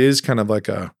it is kind of like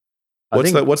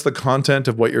what's the content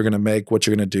of what you're going to make, what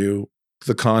you're going to do,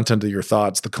 the content of your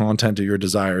thoughts, the content of your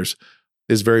desires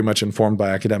is very much informed by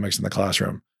academics in the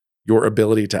classroom. Your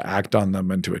ability to act on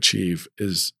them and to achieve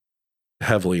is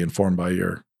heavily informed by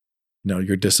your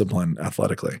discipline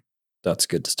athletically. That's a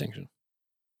good distinction.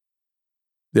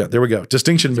 Yeah, there we go.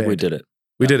 Distinction made. We did it.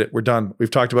 We did it. We're done. We've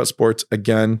talked about sports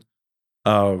again.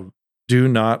 Do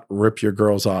not rip your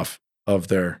girls off of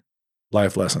their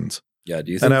life lessons. Yeah.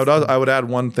 Do you think? And I would add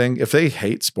one thing. If they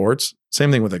hate sports,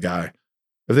 same thing with a guy.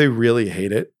 If they really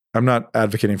hate it, I'm not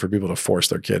advocating for people to force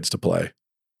their kids to play.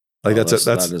 Like that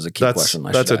is a key question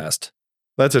I should have asked.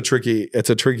 It's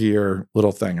a trickier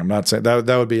little thing. I'm not saying that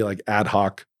would be like ad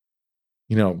hoc.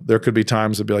 There could be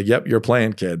times it'd be like, yep, you're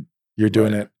playing, kid. You're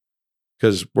doing it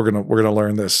because we're gonna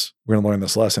learn this. We're gonna learn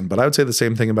this lesson. But I would say the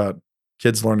same thing about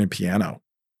kids learning piano.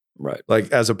 Right.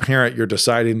 Like as a parent, you're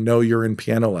deciding, no, you're in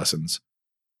piano lessons.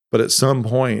 But at some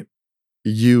point,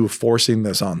 you forcing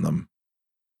this on them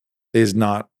is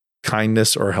not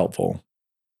kindness or helpful.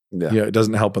 Yeah. It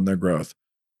doesn't help in their growth.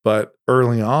 But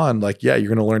early on, you're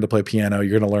going to learn to play piano.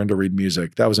 You're going to learn to read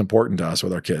music. That was important to us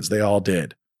with our kids. They all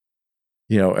did.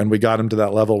 And we got them to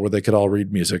that level where they could all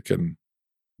read music, and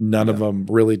none of them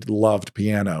really loved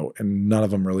piano, and none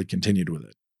of them really continued with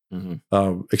it.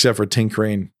 Mm-hmm. Except for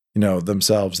tinkering,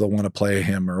 themselves. They'll want to play a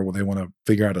hymn or they want to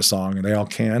figure out a song, and they all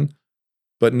can.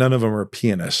 But none of them are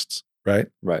pianists, right?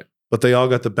 Right. But they all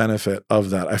got the benefit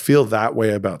of that. I feel that way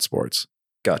about sports.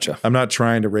 Gotcha. I'm not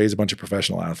trying to raise a bunch of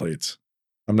professional athletes.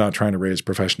 I'm not trying to raise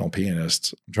professional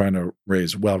pianists. I'm trying to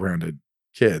raise well-rounded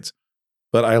kids.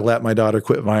 But I let my daughter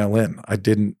quit violin. I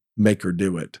didn't make her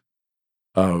do it.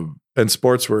 And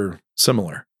sports were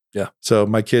similar. Yeah. So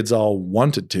my kids all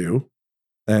wanted to.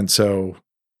 And so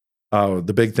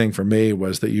the big thing for me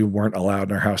was that you weren't allowed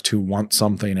in our house to want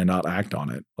something and not act on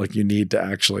it. Like you need to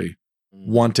actually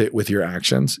want it with your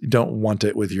actions. You don't want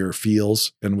it with your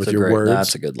feels and with your words.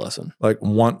 That's a good lesson. Like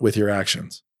want with your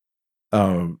actions.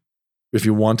 If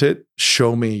you want it,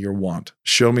 show me your want.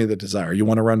 Show me the desire. You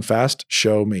want to run fast?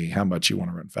 Show me how much you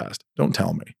want to run fast. Don't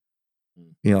tell me.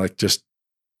 Like just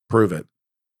prove it.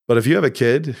 But if you have a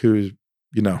kid who,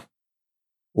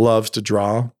 loves to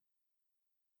draw,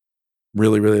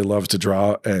 really, really loves to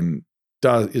draw and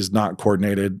is not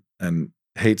coordinated and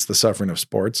hates the suffering of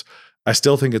sports, I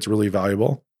still think it's really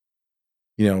valuable,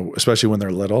 especially when they're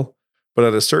little. But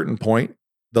at a certain point,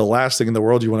 the last thing in the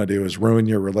world you want to do is ruin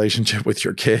your relationship with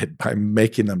your kid by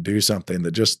making them do something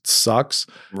that just sucks.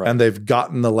 Right. And they've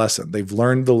gotten the lesson. They've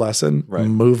learned the lesson. Right.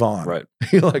 Move on. Right.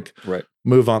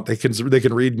 Move on. They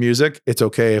can read music. It's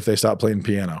okay if they stop playing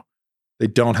piano. They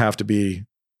don't have to be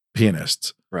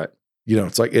pianists. Right.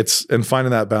 And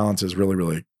finding that balance is really,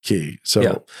 really key. So,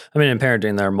 yeah. I mean, in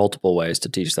parenting, there are multiple ways to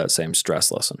teach that same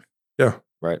stress lesson. Yeah.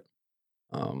 Right.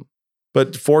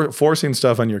 But forcing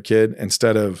stuff on your kid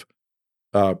instead of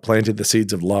planting the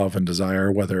seeds of love and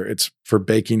desire, whether it's for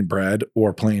baking bread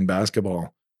or playing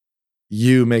basketball,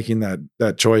 you making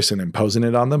that choice and imposing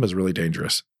it on them is really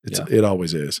dangerous. It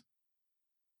always is.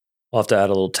 I'll have to add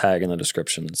a little tag in the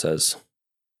description that says,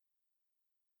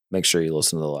 make sure you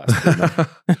listen to the last.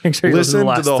 Make sure you listen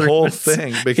to the whole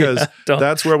thing, because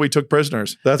that's where we took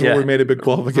prisoners. That's where we made a big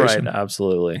qualification. Right,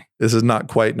 absolutely. This is not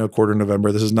quite No Quarter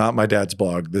November. This is not my dad's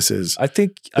blog. This is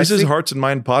Hearts and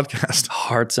Mind podcast.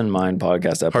 Hearts and Mind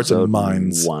podcast episode Hearts and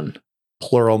Minds 1.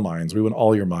 Plural minds. We want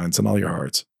all your minds and all your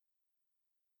hearts.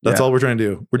 That's all we're trying to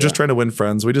do. We're just trying to win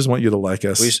friends. We just want you to like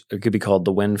us. It could be called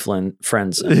the Win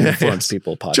Friends and Influence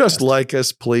People podcast. Just like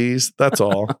us, please. That's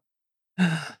all.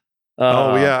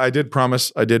 I did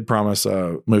promise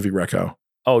a movie reco.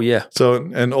 Oh yeah. So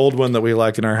an old one that we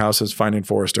like in our house is Finding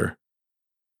Forrester.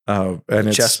 And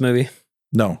it's chess movie?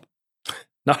 No.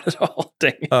 Not at all.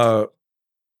 Dang it.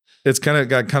 It's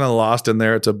got lost in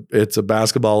there. It's a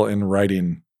basketball and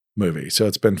writing movie. So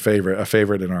it's been a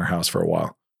favorite in our house for a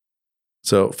while.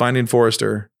 So Finding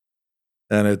Forrester,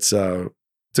 and it's a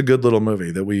good little movie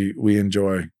that we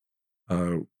enjoy.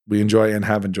 We enjoy and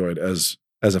have enjoyed as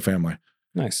a family.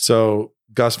 Nice. So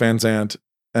Gus Van Sant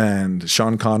and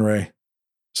Sean Connery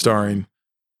starring.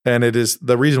 And it is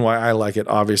the reason why I like it,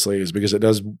 obviously, is because it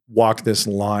does walk this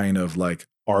line of like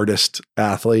artist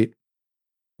athlete.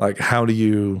 Like, how do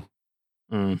you,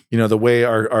 the way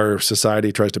our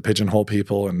society tries to pigeonhole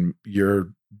people and you're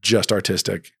just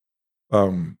artistic.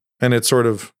 And it's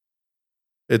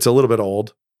it's a little bit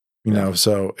old,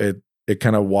 so it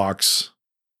kind of walks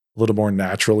a little more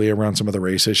naturally around some of the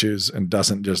race issues and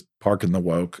doesn't just park in the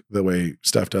woke the way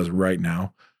stuff does right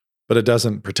now, but it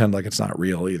doesn't pretend like it's not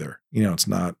real either. It's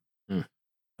not,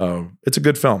 it's a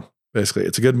good film. Basically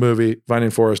it's a good movie. Finding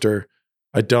Forrester.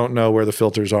 I don't know where the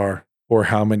filters are or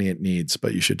how many it needs,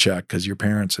 but you should check because you're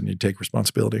parents and you take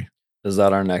responsibility. Is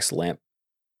that our next lamp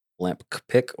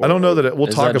pick? I don't know that we'll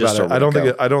talk about it.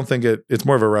 I don't think it's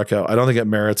more of a reco. I don't think it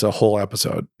merits a whole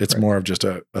episode. It's more of just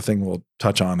a thing we'll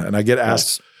touch on. And I get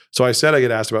asked, so I said I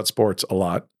get asked about sports a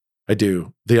lot. I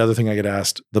do. The other thing I get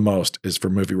asked the most is for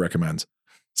movie recommends.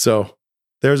 So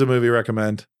there's a movie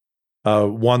recommend,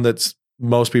 one that's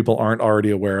most people aren't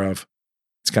already aware of.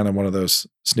 It's kind of one of those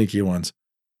sneaky ones.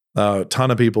 A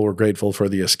ton of people were grateful for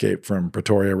the Escape from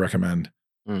Pretoria recommend.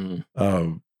 And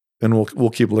we'll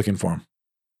keep looking for them.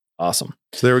 Awesome.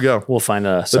 So there we go. We'll find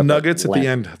the nuggets at the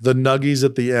end. The nuggies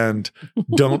at the end.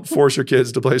 Don't force your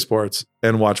kids to play sports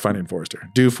and watch Finding Forrester.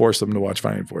 Do force them to watch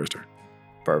Finding Forrester.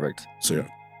 Perfect. See ya.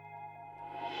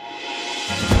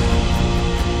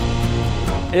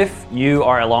 If you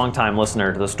are a longtime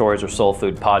listener to the Stories of Soul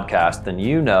Food podcast, then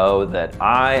you know that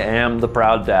I am the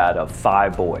proud dad of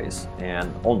 5 boys,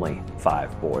 and only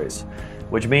 5 boys.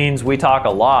 Which means we talk a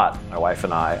lot, my wife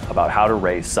and I, about how to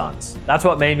raise sons. That's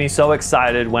what made me so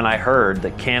excited when I heard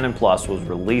that Canon Plus was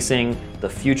releasing the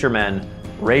Future Men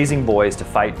Raising Boys to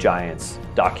Fight Giants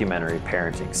documentary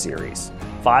parenting series.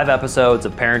 5 episodes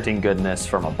of parenting goodness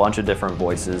from a bunch of different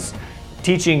voices,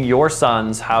 teaching your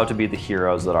sons how to be the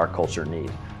heroes that our culture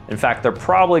need. In fact, they're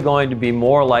probably going to be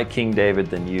more like King David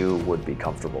than you would be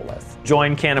comfortable with.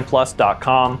 Join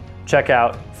canonplus.com, check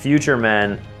out Future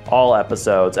Men, all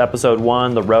episodes. Episode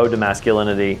 1, The Road to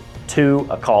Masculinity. 2,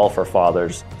 A Call for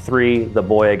Fathers. 3, The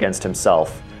Boy Against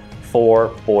Himself. 4,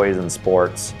 Boys in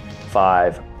Sports.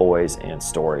 5 Boys and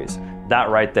Stories. That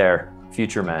right there,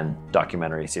 Future Men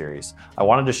documentary series. I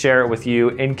wanted to share it with you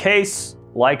in case,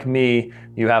 like me,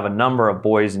 you have a number of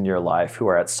boys in your life who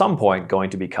are at some point going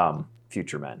to become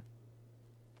future men.